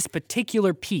this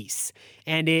particular piece,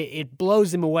 and it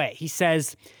blows him away. He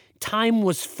says, "Time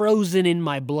was frozen in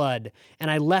my blood, and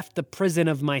I left the prison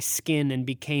of my skin and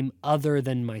became other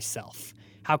than myself.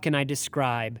 How can I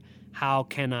describe? How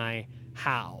can I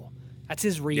how?" That's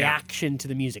his reaction to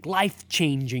the music,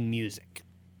 life-changing music.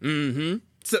 Mm-hmm.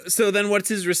 So then what's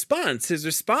his response? His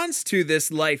response to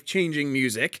this life-changing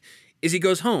music is he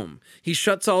goes home. He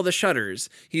shuts all the shutters.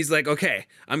 He's like, okay,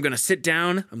 I'm going to sit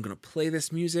down. I'm going to play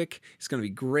this music. It's going to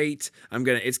be great.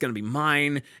 It's going to be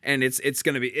mine. And it's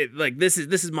going to be like, this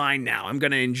is mine now. I'm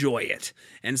going to enjoy it.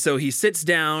 And so he sits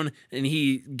down and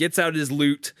he gets out his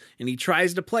lute and he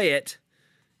tries to play it.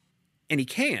 And he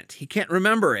can't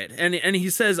remember it. And he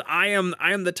says, I am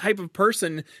the type of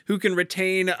person who can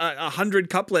retain 100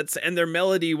 couplets and their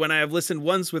melody when I have listened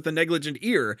once with a negligent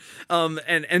ear.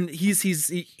 And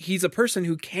he's a person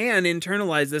who can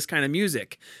internalize this kind of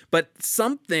music, but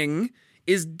something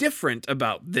is different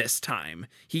about this time.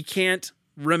 He can't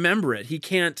remember it. He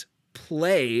can't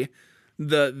play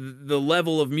the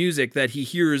level of music that he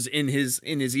hears in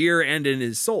his ear and in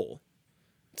his soul.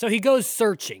 So he goes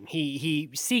searching. He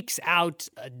seeks out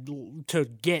to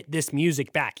get this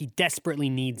music back. He desperately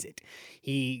needs it.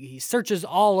 He searches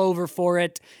all over for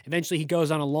it. Eventually he goes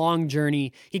on a long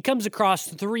journey. He comes across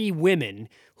 3 women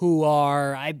who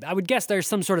are, I would guess they're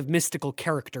some sort of mystical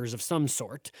characters of some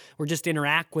sort, or just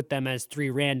interact with them as 3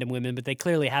 random women, but they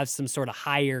clearly have some sort of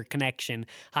higher connection,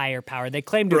 higher power. They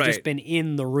claim to have just been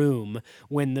in the room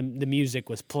when the music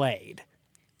was played.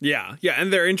 Yeah,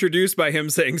 and they're introduced by him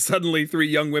saying suddenly 3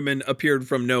 young women appeared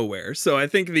from nowhere. So I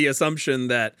think the assumption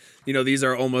that, these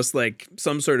are almost like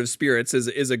some sort of spirits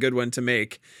is a good one to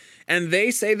make. And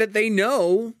they say that they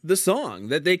know the song,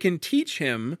 that they can teach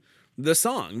him the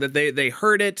song, that they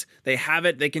heard it, they have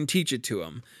it, they can teach it to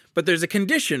him. But there's a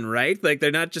condition, right? Like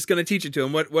they're not just going to teach it to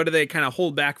him. What do they kind of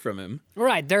hold back from him?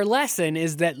 Right. Their lesson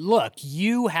is that, look,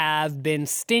 you have been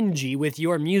stingy with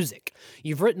your music.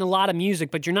 You've written a lot of music,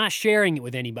 but you're not sharing it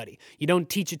with anybody. You don't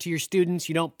teach it to your students.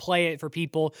 You don't play it for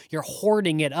people. You're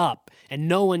hoarding it up, and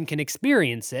no one can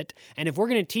experience it. And if we're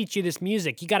going to teach you this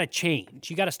music, you got to change.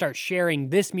 You got to start sharing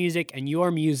this music and your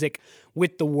music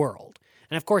with the world.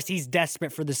 And of course, he's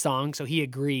desperate for the song, so he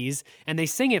agrees, and they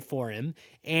sing it for him.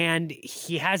 And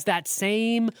he has that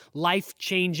same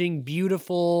life-changing,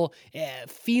 beautiful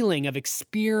feeling of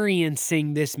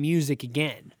experiencing this music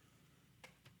again.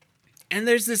 And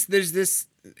there's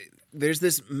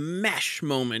this mesh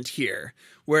moment here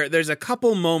where there's a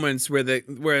couple moments where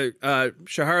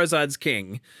Shahrazad's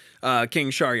king,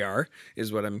 King Shahryar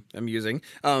is what I'm using,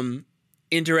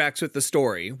 interacts with the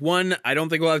story. One, I don't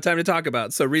think we'll have time to talk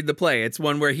about, so read the play. It's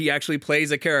one where he actually plays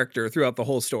a character throughout the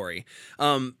whole story.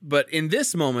 But in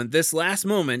this moment, this last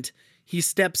moment, he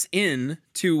steps in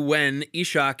to when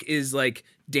Ishak is like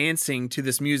dancing to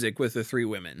this music with the 3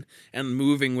 women and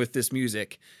moving with this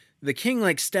music. The king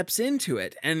like steps into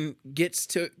it and gets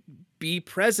to be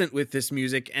present with this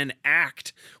music and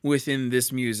act within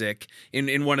this music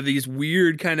in one of these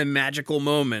weird kind of magical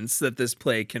moments that this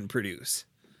play can produce.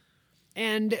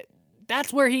 And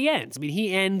that's where he ends. I mean,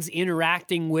 he ends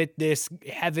interacting with this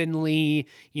heavenly,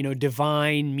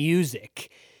 divine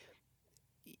music.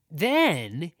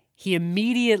 Then he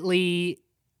immediately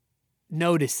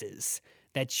notices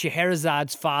that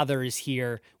Scheherazad's father is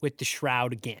here with the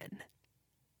shroud again.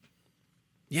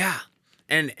 Yeah.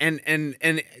 And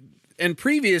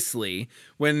previously,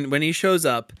 when he shows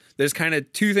up, there's kind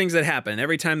of 2 things that happen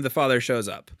every time the father shows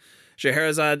up.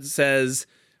 Scheherazade says,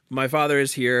 my father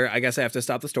is here. I guess I have to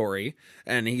stop the story.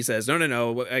 And he says,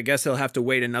 no. I guess he'll have to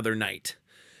wait another night.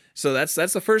 So that's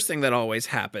the first thing that always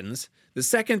happens. The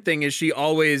second thing is she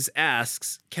always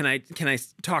asks, can I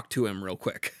talk to him real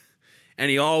quick? And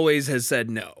he always has said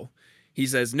no. He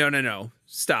says, no,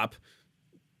 stop.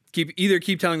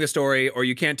 Keep telling the story, or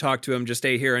you can't talk to him. Just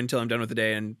stay here until I'm done with the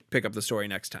day and pick up the story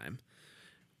next time.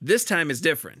 This time is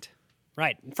different.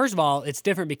 Right. First of all, it's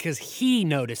different because he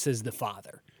notices the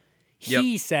father.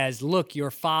 He says, look, your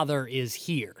father is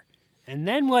here. And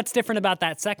then what's different about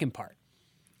that second part?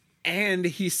 And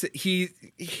he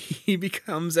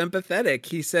becomes empathetic.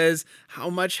 He says,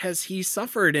 how much has he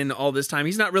suffered in all this time?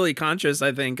 He's not really conscious,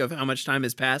 I think, of how much time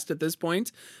has passed at this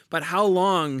point. But how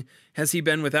long has he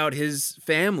been without his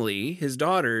family, his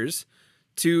daughters,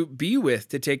 to be with,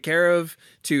 to take care of,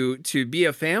 to be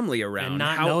a family around? And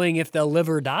not knowing if they'll live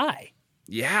or die.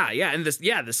 Yeah, and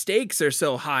the stakes are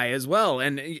so high as well,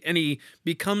 and he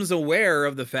becomes aware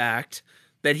of the fact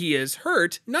that he has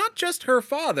hurt not just her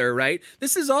father, right?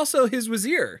 This is also his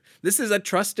wazir. This is a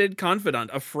trusted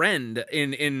confidant, a friend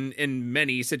in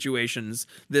many situations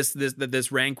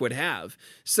this rank would have.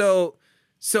 So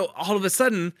all of a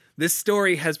sudden, this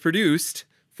story has produced,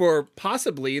 for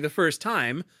possibly the first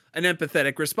time, an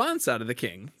empathetic response out of the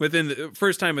king within the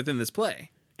first time within this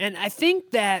play. And I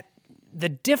think that the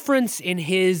difference in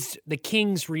the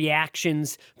king's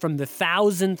reactions from the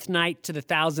 1000th night to the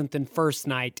 1001st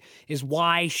night is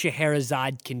why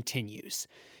Scheherazade continues.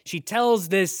 She tells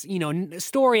this,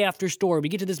 story after story. We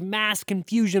get to this mass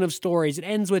confusion of stories. It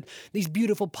ends with these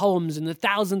beautiful poems in the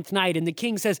 1000th night, and the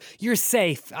king says, "You're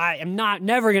safe. I am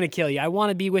never going to kill you. I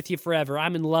want to be with you forever.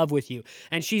 I'm in love with you."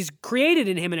 And she's created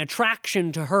in him an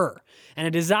attraction to her and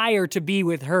a desire to be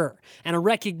with her and a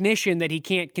recognition that he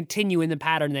can't continue in the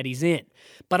pattern that he's in.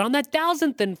 But on that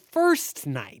 1001st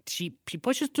night, she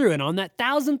pushes through, and on that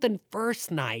 1001st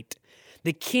night,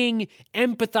 the king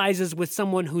empathizes with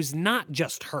someone who's not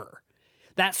just her.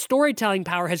 That storytelling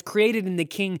power has created in the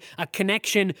king a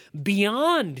connection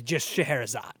beyond just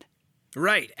Scheherazade.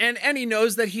 Right, and he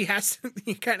knows that he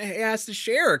kind of has to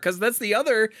share, because that's the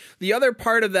other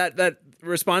part of that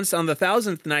response on the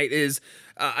 1000th night is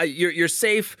you're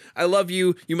safe. I love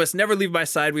you. You must never leave my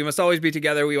side. We must always be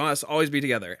together. We must always be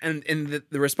together. And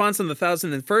the response on the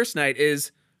 1001st night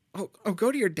is, oh,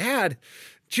 go to your dad.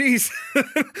 Jeez,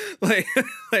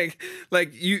 like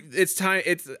you, it's time.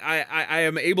 I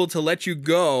am able to let you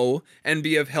go and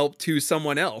be of help to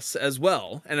someone else as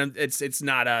well. And it's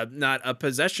not a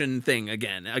possession thing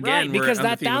again. Right, because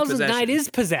that 1000th night is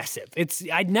possessive.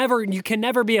 You can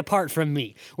never be apart from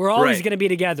me. We're always going to be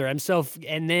together. And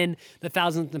then the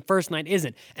 1001st night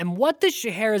isn't. And what does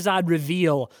Scheherazade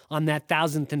reveal on that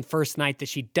 1001st night that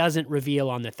she doesn't reveal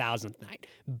on the 1000th night?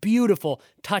 Beautiful,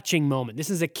 touching moment. This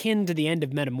is akin to the end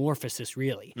of Metamorphosis,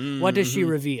 really. Mm-hmm. What does she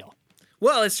reveal?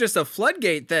 Well, it's just a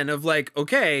floodgate then of like,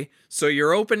 okay, so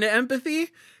you're open to empathy?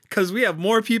 Because we have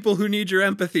more people who need your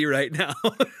empathy right now.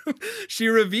 She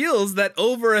reveals that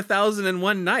over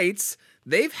 1001 nights,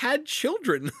 they've had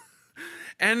children.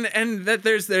 And that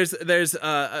there's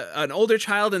an older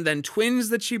child and then twins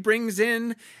that she brings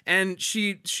in, and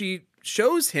she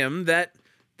shows him that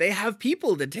they have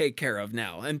people to take care of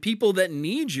now and people that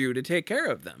need you to take care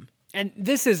of them. And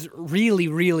this is really,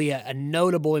 really a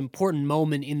notable, important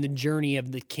moment in the journey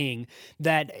of the king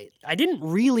that I didn't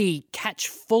really catch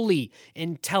fully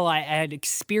until I had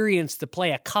experienced the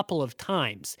play a couple of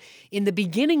times. In the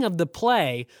beginning of the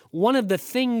play, one of the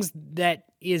things that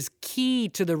is key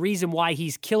to the reason why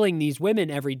he's killing these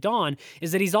women every dawn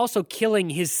is that he's also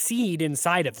killing his seed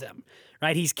inside of them.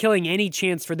 Right? He's killing any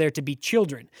chance for there to be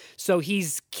children. So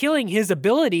he's killing his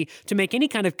ability to make any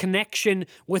kind of connection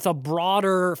with a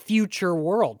broader future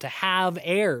world, to have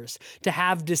heirs, to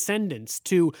have descendants,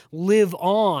 to live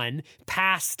on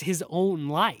past his own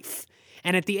life.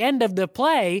 And at the end of the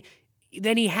play,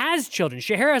 then he has children.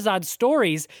 Scheherazade's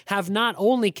stories have not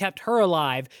only kept her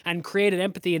alive and created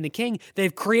empathy in the king,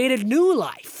 they've created new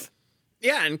life.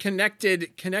 Yeah, and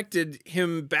connected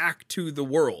him back to the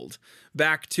world,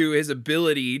 back to his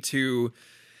ability to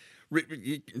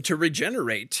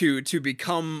regenerate, to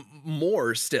become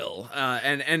more still,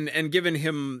 and given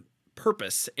him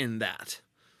purpose in that.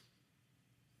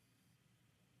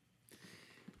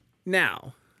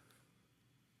 Now,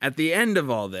 at the end of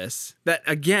all this, that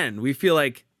again, we feel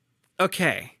like,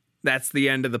 okay, that's the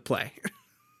end of the play.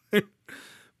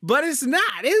 But it's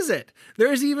not, is it?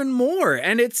 There's even more,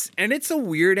 and it's a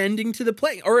weird ending to the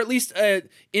play, or at least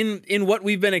in what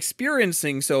we've been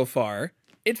experiencing so far,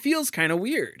 it feels kind of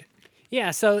weird.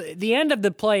 Yeah, so the end of the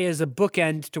play is a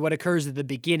bookend to what occurs at the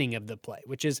beginning of the play,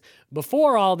 which is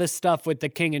before all this stuff with the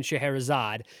king and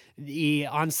Scheherazade, the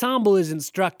ensemble is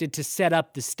instructed to set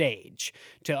up the stage,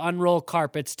 to unroll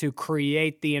carpets, to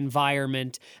create the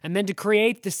environment, and then to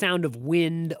create the sound of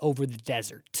wind over the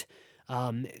desert.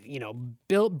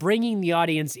 Bringing the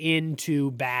audience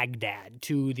into Baghdad,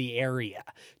 to the area,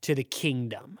 to the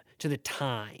kingdom, to the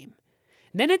time.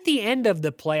 Then at the end of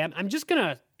the play, I'm just going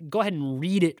to go ahead and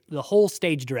read it, the whole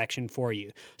stage direction for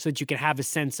you, so that you can have a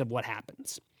sense of what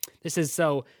happens. This is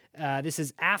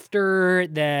after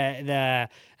the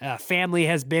family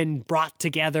has been brought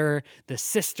together, the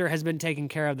sister has been taken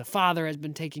care of, the father has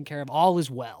been taken care of, all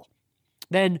is well.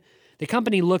 Then the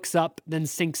company looks up, then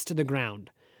sinks to the ground.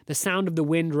 The sound of the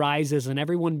wind rises and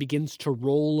everyone begins to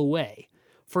roll away,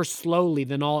 first slowly,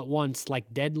 then all at once,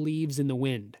 like dead leaves in the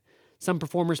wind. Some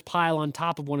performers pile on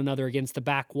top of one another against the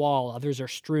back wall, others are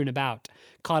strewn about,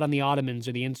 caught on the ottomans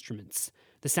or the instruments.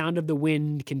 The sound of the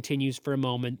wind continues for a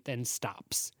moment, then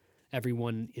stops.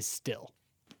 Everyone is still.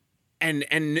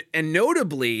 And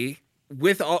notably,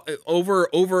 with all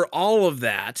over all of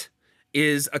that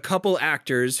is a couple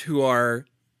actors who are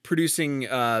producing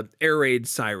air raid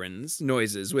sirens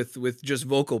noises with just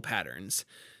vocal patterns.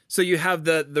 So you have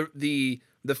the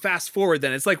fast forward.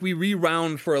 Then it's like we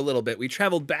rewound for a little bit. We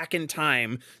traveled back in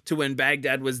time to when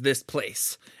Baghdad was this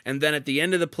place, and then at the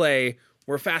end of the play,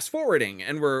 we're fast forwarding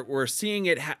and we're seeing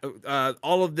it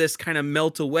all of this kind of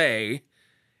melt away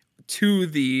to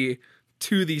the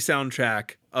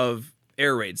soundtrack of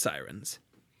air raid sirens.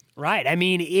 Right. I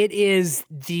mean, it is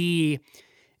the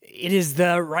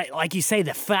right, like you say,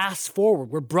 the fast forward.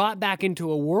 We're brought back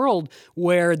into a world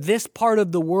where this part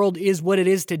of the world is what it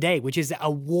is today, which is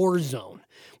a war zone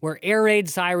where air raid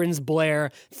sirens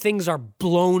blare, things are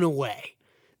blown away.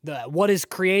 What is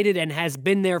created and has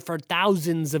been there for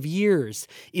thousands of years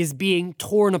is being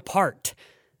torn apart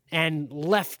and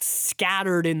left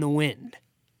scattered in the wind.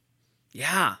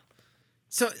 Yeah.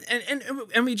 So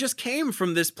and we just came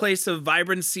from this place of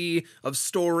vibrancy, of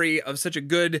story, of such a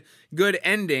good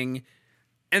ending,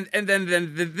 and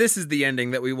then this is the ending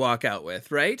that we walk out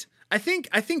with, right? I think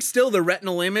still the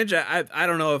retinal image. I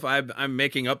don't know if I'm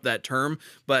making up that term,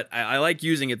 but I like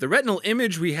using it. The retinal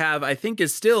image we have, I think,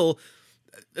 is still.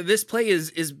 This play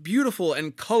is beautiful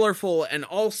and colorful and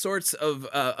all sorts of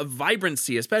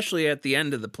vibrancy, especially at the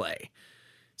end of the play.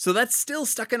 So that's still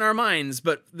stuck in our minds,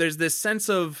 but there's this sense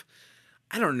of,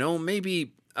 I don't know,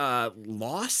 maybe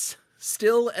loss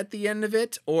still at the end of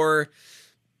it, or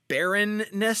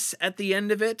barrenness at the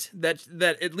end of it, that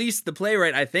at least the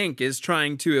playwright, I think, is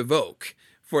trying to evoke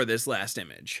for this last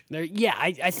image. Yeah,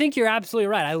 I think you're absolutely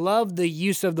right. I love the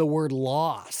use of the word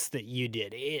loss that you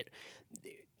did.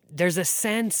 There's a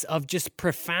sense of just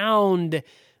profound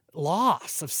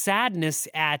loss, of sadness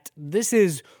at this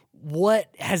is what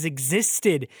has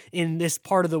existed in this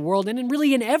part of the world and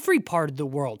really in every part of the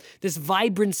world. This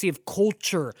vibrancy of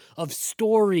culture, of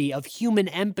story, of human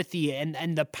empathy,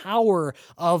 and the power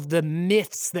of the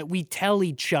myths that we tell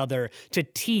each other to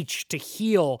teach, to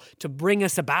heal, to bring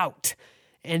us about.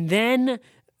 And then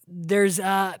there's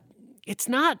it's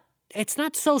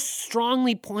not so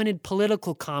strongly pointed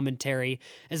political commentary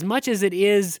as much as it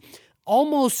is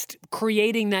almost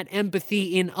creating that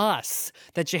empathy in us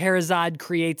that Scheherazade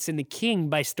creates in The King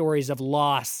by stories of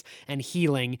loss and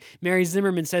healing. Mary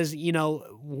Zimmerman says,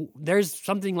 there's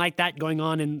something like that going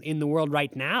on in the world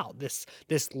right now, this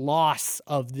loss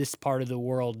of this part of the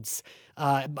world's,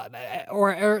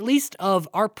 or at least of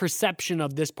our perception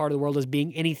of this part of the world as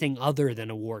being anything other than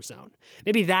a war zone.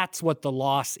 Maybe that's what the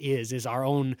loss is our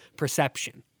own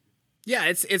perception. Yeah,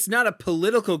 it's not a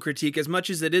political critique as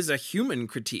much as it is a human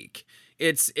critique.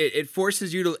 It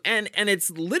forces you to, and it's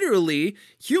literally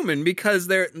human because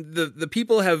the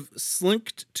people have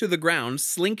slinked to the ground.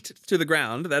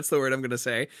 That's the word I'm going to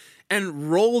say,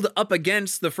 and rolled up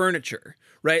against the furniture,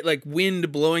 right? Like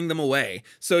wind blowing them away.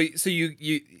 So you're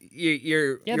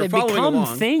they following become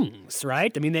along. Things,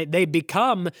 right? I mean, they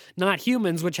become not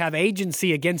humans, which have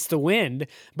agency against the wind,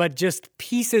 but just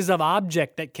pieces of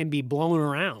object that can be blown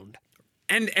around.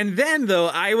 And then, though,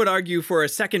 I would argue for a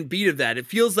second beat of that. It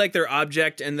feels like they're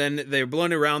object, and then they're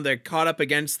blown around, they're caught up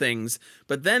against things,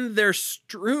 but then they're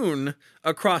strewn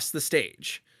across the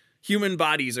stage. Human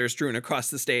bodies are strewn across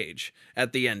the stage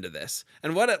at the end of this.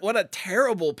 And what a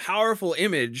terrible, powerful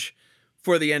image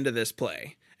for the end of this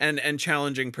play, and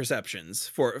challenging perceptions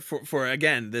for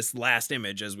again, this last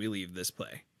image as we leave this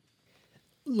play.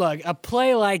 Look, a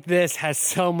play like this has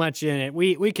so much in it.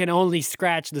 We can only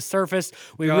scratch the surface.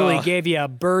 We really gave you a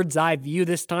bird's eye view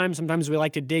this time. Sometimes we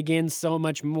like to dig in so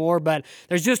much more, but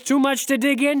there's just too much to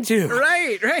dig into.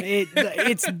 Right.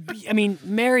 I mean,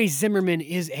 Mary Zimmerman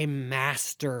is a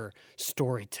master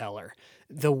storyteller.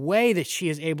 The way that she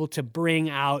is able to bring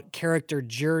out character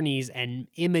journeys and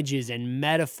images and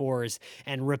metaphors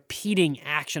and repeating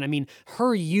action. I mean,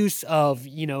 her use of,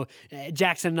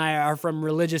 Jackson and I are from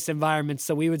religious environments,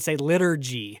 so we would say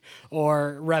liturgy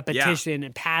or repetition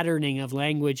and patterning of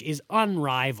language is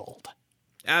unrivaled.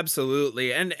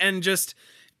 Absolutely. And just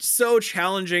so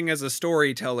challenging as a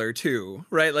storyteller too,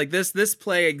 right? Like this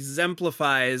play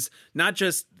exemplifies not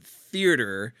just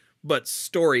theater, but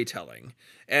storytelling.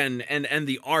 And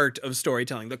the art of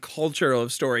storytelling, the culture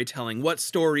of storytelling, what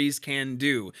stories can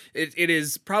do. It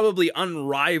is probably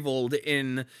unrivaled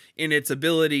in its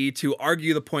ability to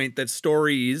argue the point that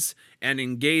stories and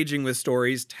engaging with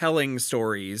stories, telling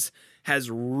stories,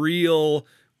 has real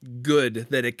good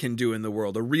that it can do in the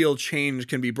world. A real change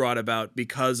can be brought about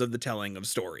because of the telling of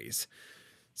stories.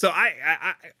 So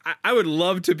I would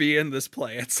love to be in this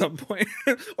play at some point,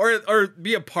 or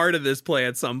be a part of this play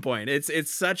at some point.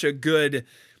 It's such a good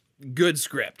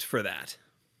script for that.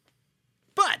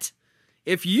 But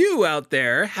If you out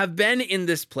there have been in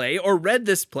this play or read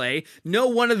this play, know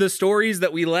one of the stories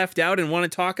that we left out and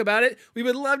want to talk about it, we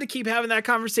would love to keep having that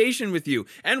conversation with you.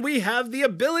 And we have the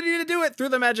ability to do it through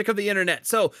the magic of the internet.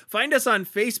 So find us on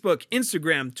Facebook,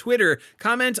 Instagram, Twitter,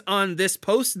 comment on this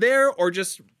post there, or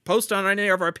just post on any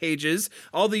of our pages.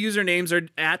 All the usernames are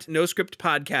at NoScript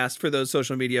Podcast for those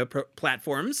social media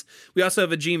platforms. We also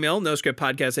have a Gmail,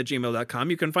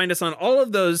 noscriptpodcast@gmail.com. You can find us on all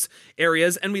of those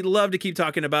areas, and we'd love to keep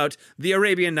talking about The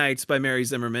Arabian Nights by Mary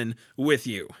Zimmerman with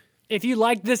you. If you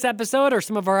liked this episode or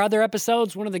some of our other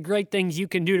episodes, one of the great things you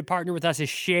can do to partner with us is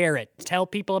share it. Tell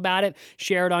people about it.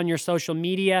 Share it on your social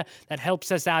media. That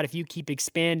helps us out if you keep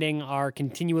expanding our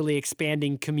continually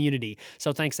expanding community.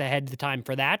 So thanks ahead of time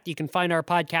for that. You can find our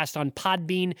podcast on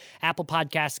Podbean, Apple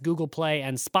Podcasts, Google Play,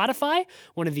 and Spotify.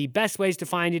 One of the best ways to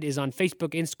find it is on Facebook,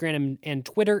 Instagram, and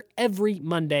Twitter every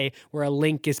Monday, where a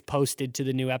link is posted to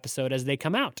the new episode as they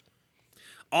come out.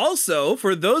 Also,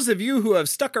 for those of you who have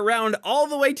stuck around all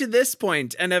the way to this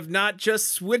point and have not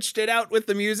just switched it out with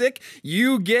the music,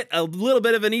 you get a little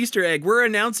bit of an Easter egg. We're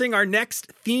announcing our next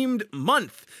themed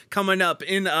month coming up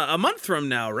in a month from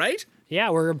now, right? Yeah,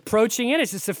 we're approaching it.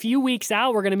 It's just a few weeks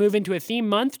out. We're going to move into a theme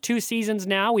month, 2 seasons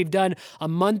now. We've done a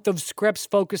month of scripts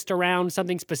focused around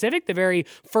something specific. The very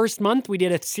first month, we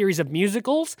did a series of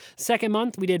musicals. Second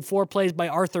month, we did 4 plays by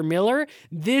Arthur Miller.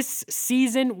 This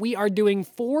season, we are doing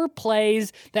 4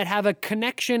 plays that have a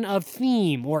connection of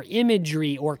theme or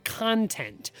imagery or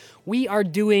content. We are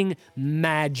doing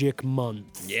Magic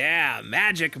Month. Yeah,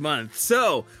 Magic Month.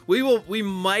 So we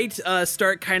might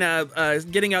start kind of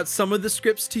getting out some of the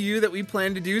scripts to you that we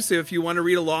plan to do. So if you want to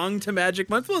read along to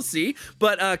Magic Month, we'll see.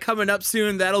 But coming up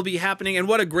soon, that'll be happening. And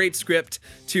what a great script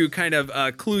to kind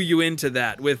of clue you into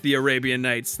that with The Arabian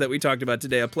Nights that we talked about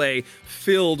today, a play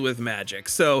filled with magic.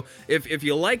 So if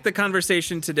you like the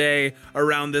conversation today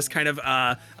around this kind of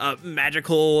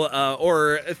magical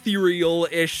or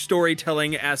ethereal-ish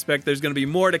storytelling aspect, there's going to be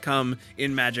more to come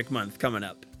in Magic Month coming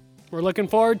up. We're looking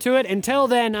forward to it. Until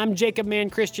then, I'm Jacob Mann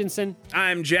Christensen.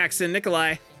 I'm Jackson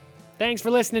Nikolai. Thanks for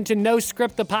listening to No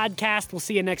Script, the podcast. We'll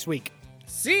see you next week.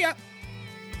 See ya.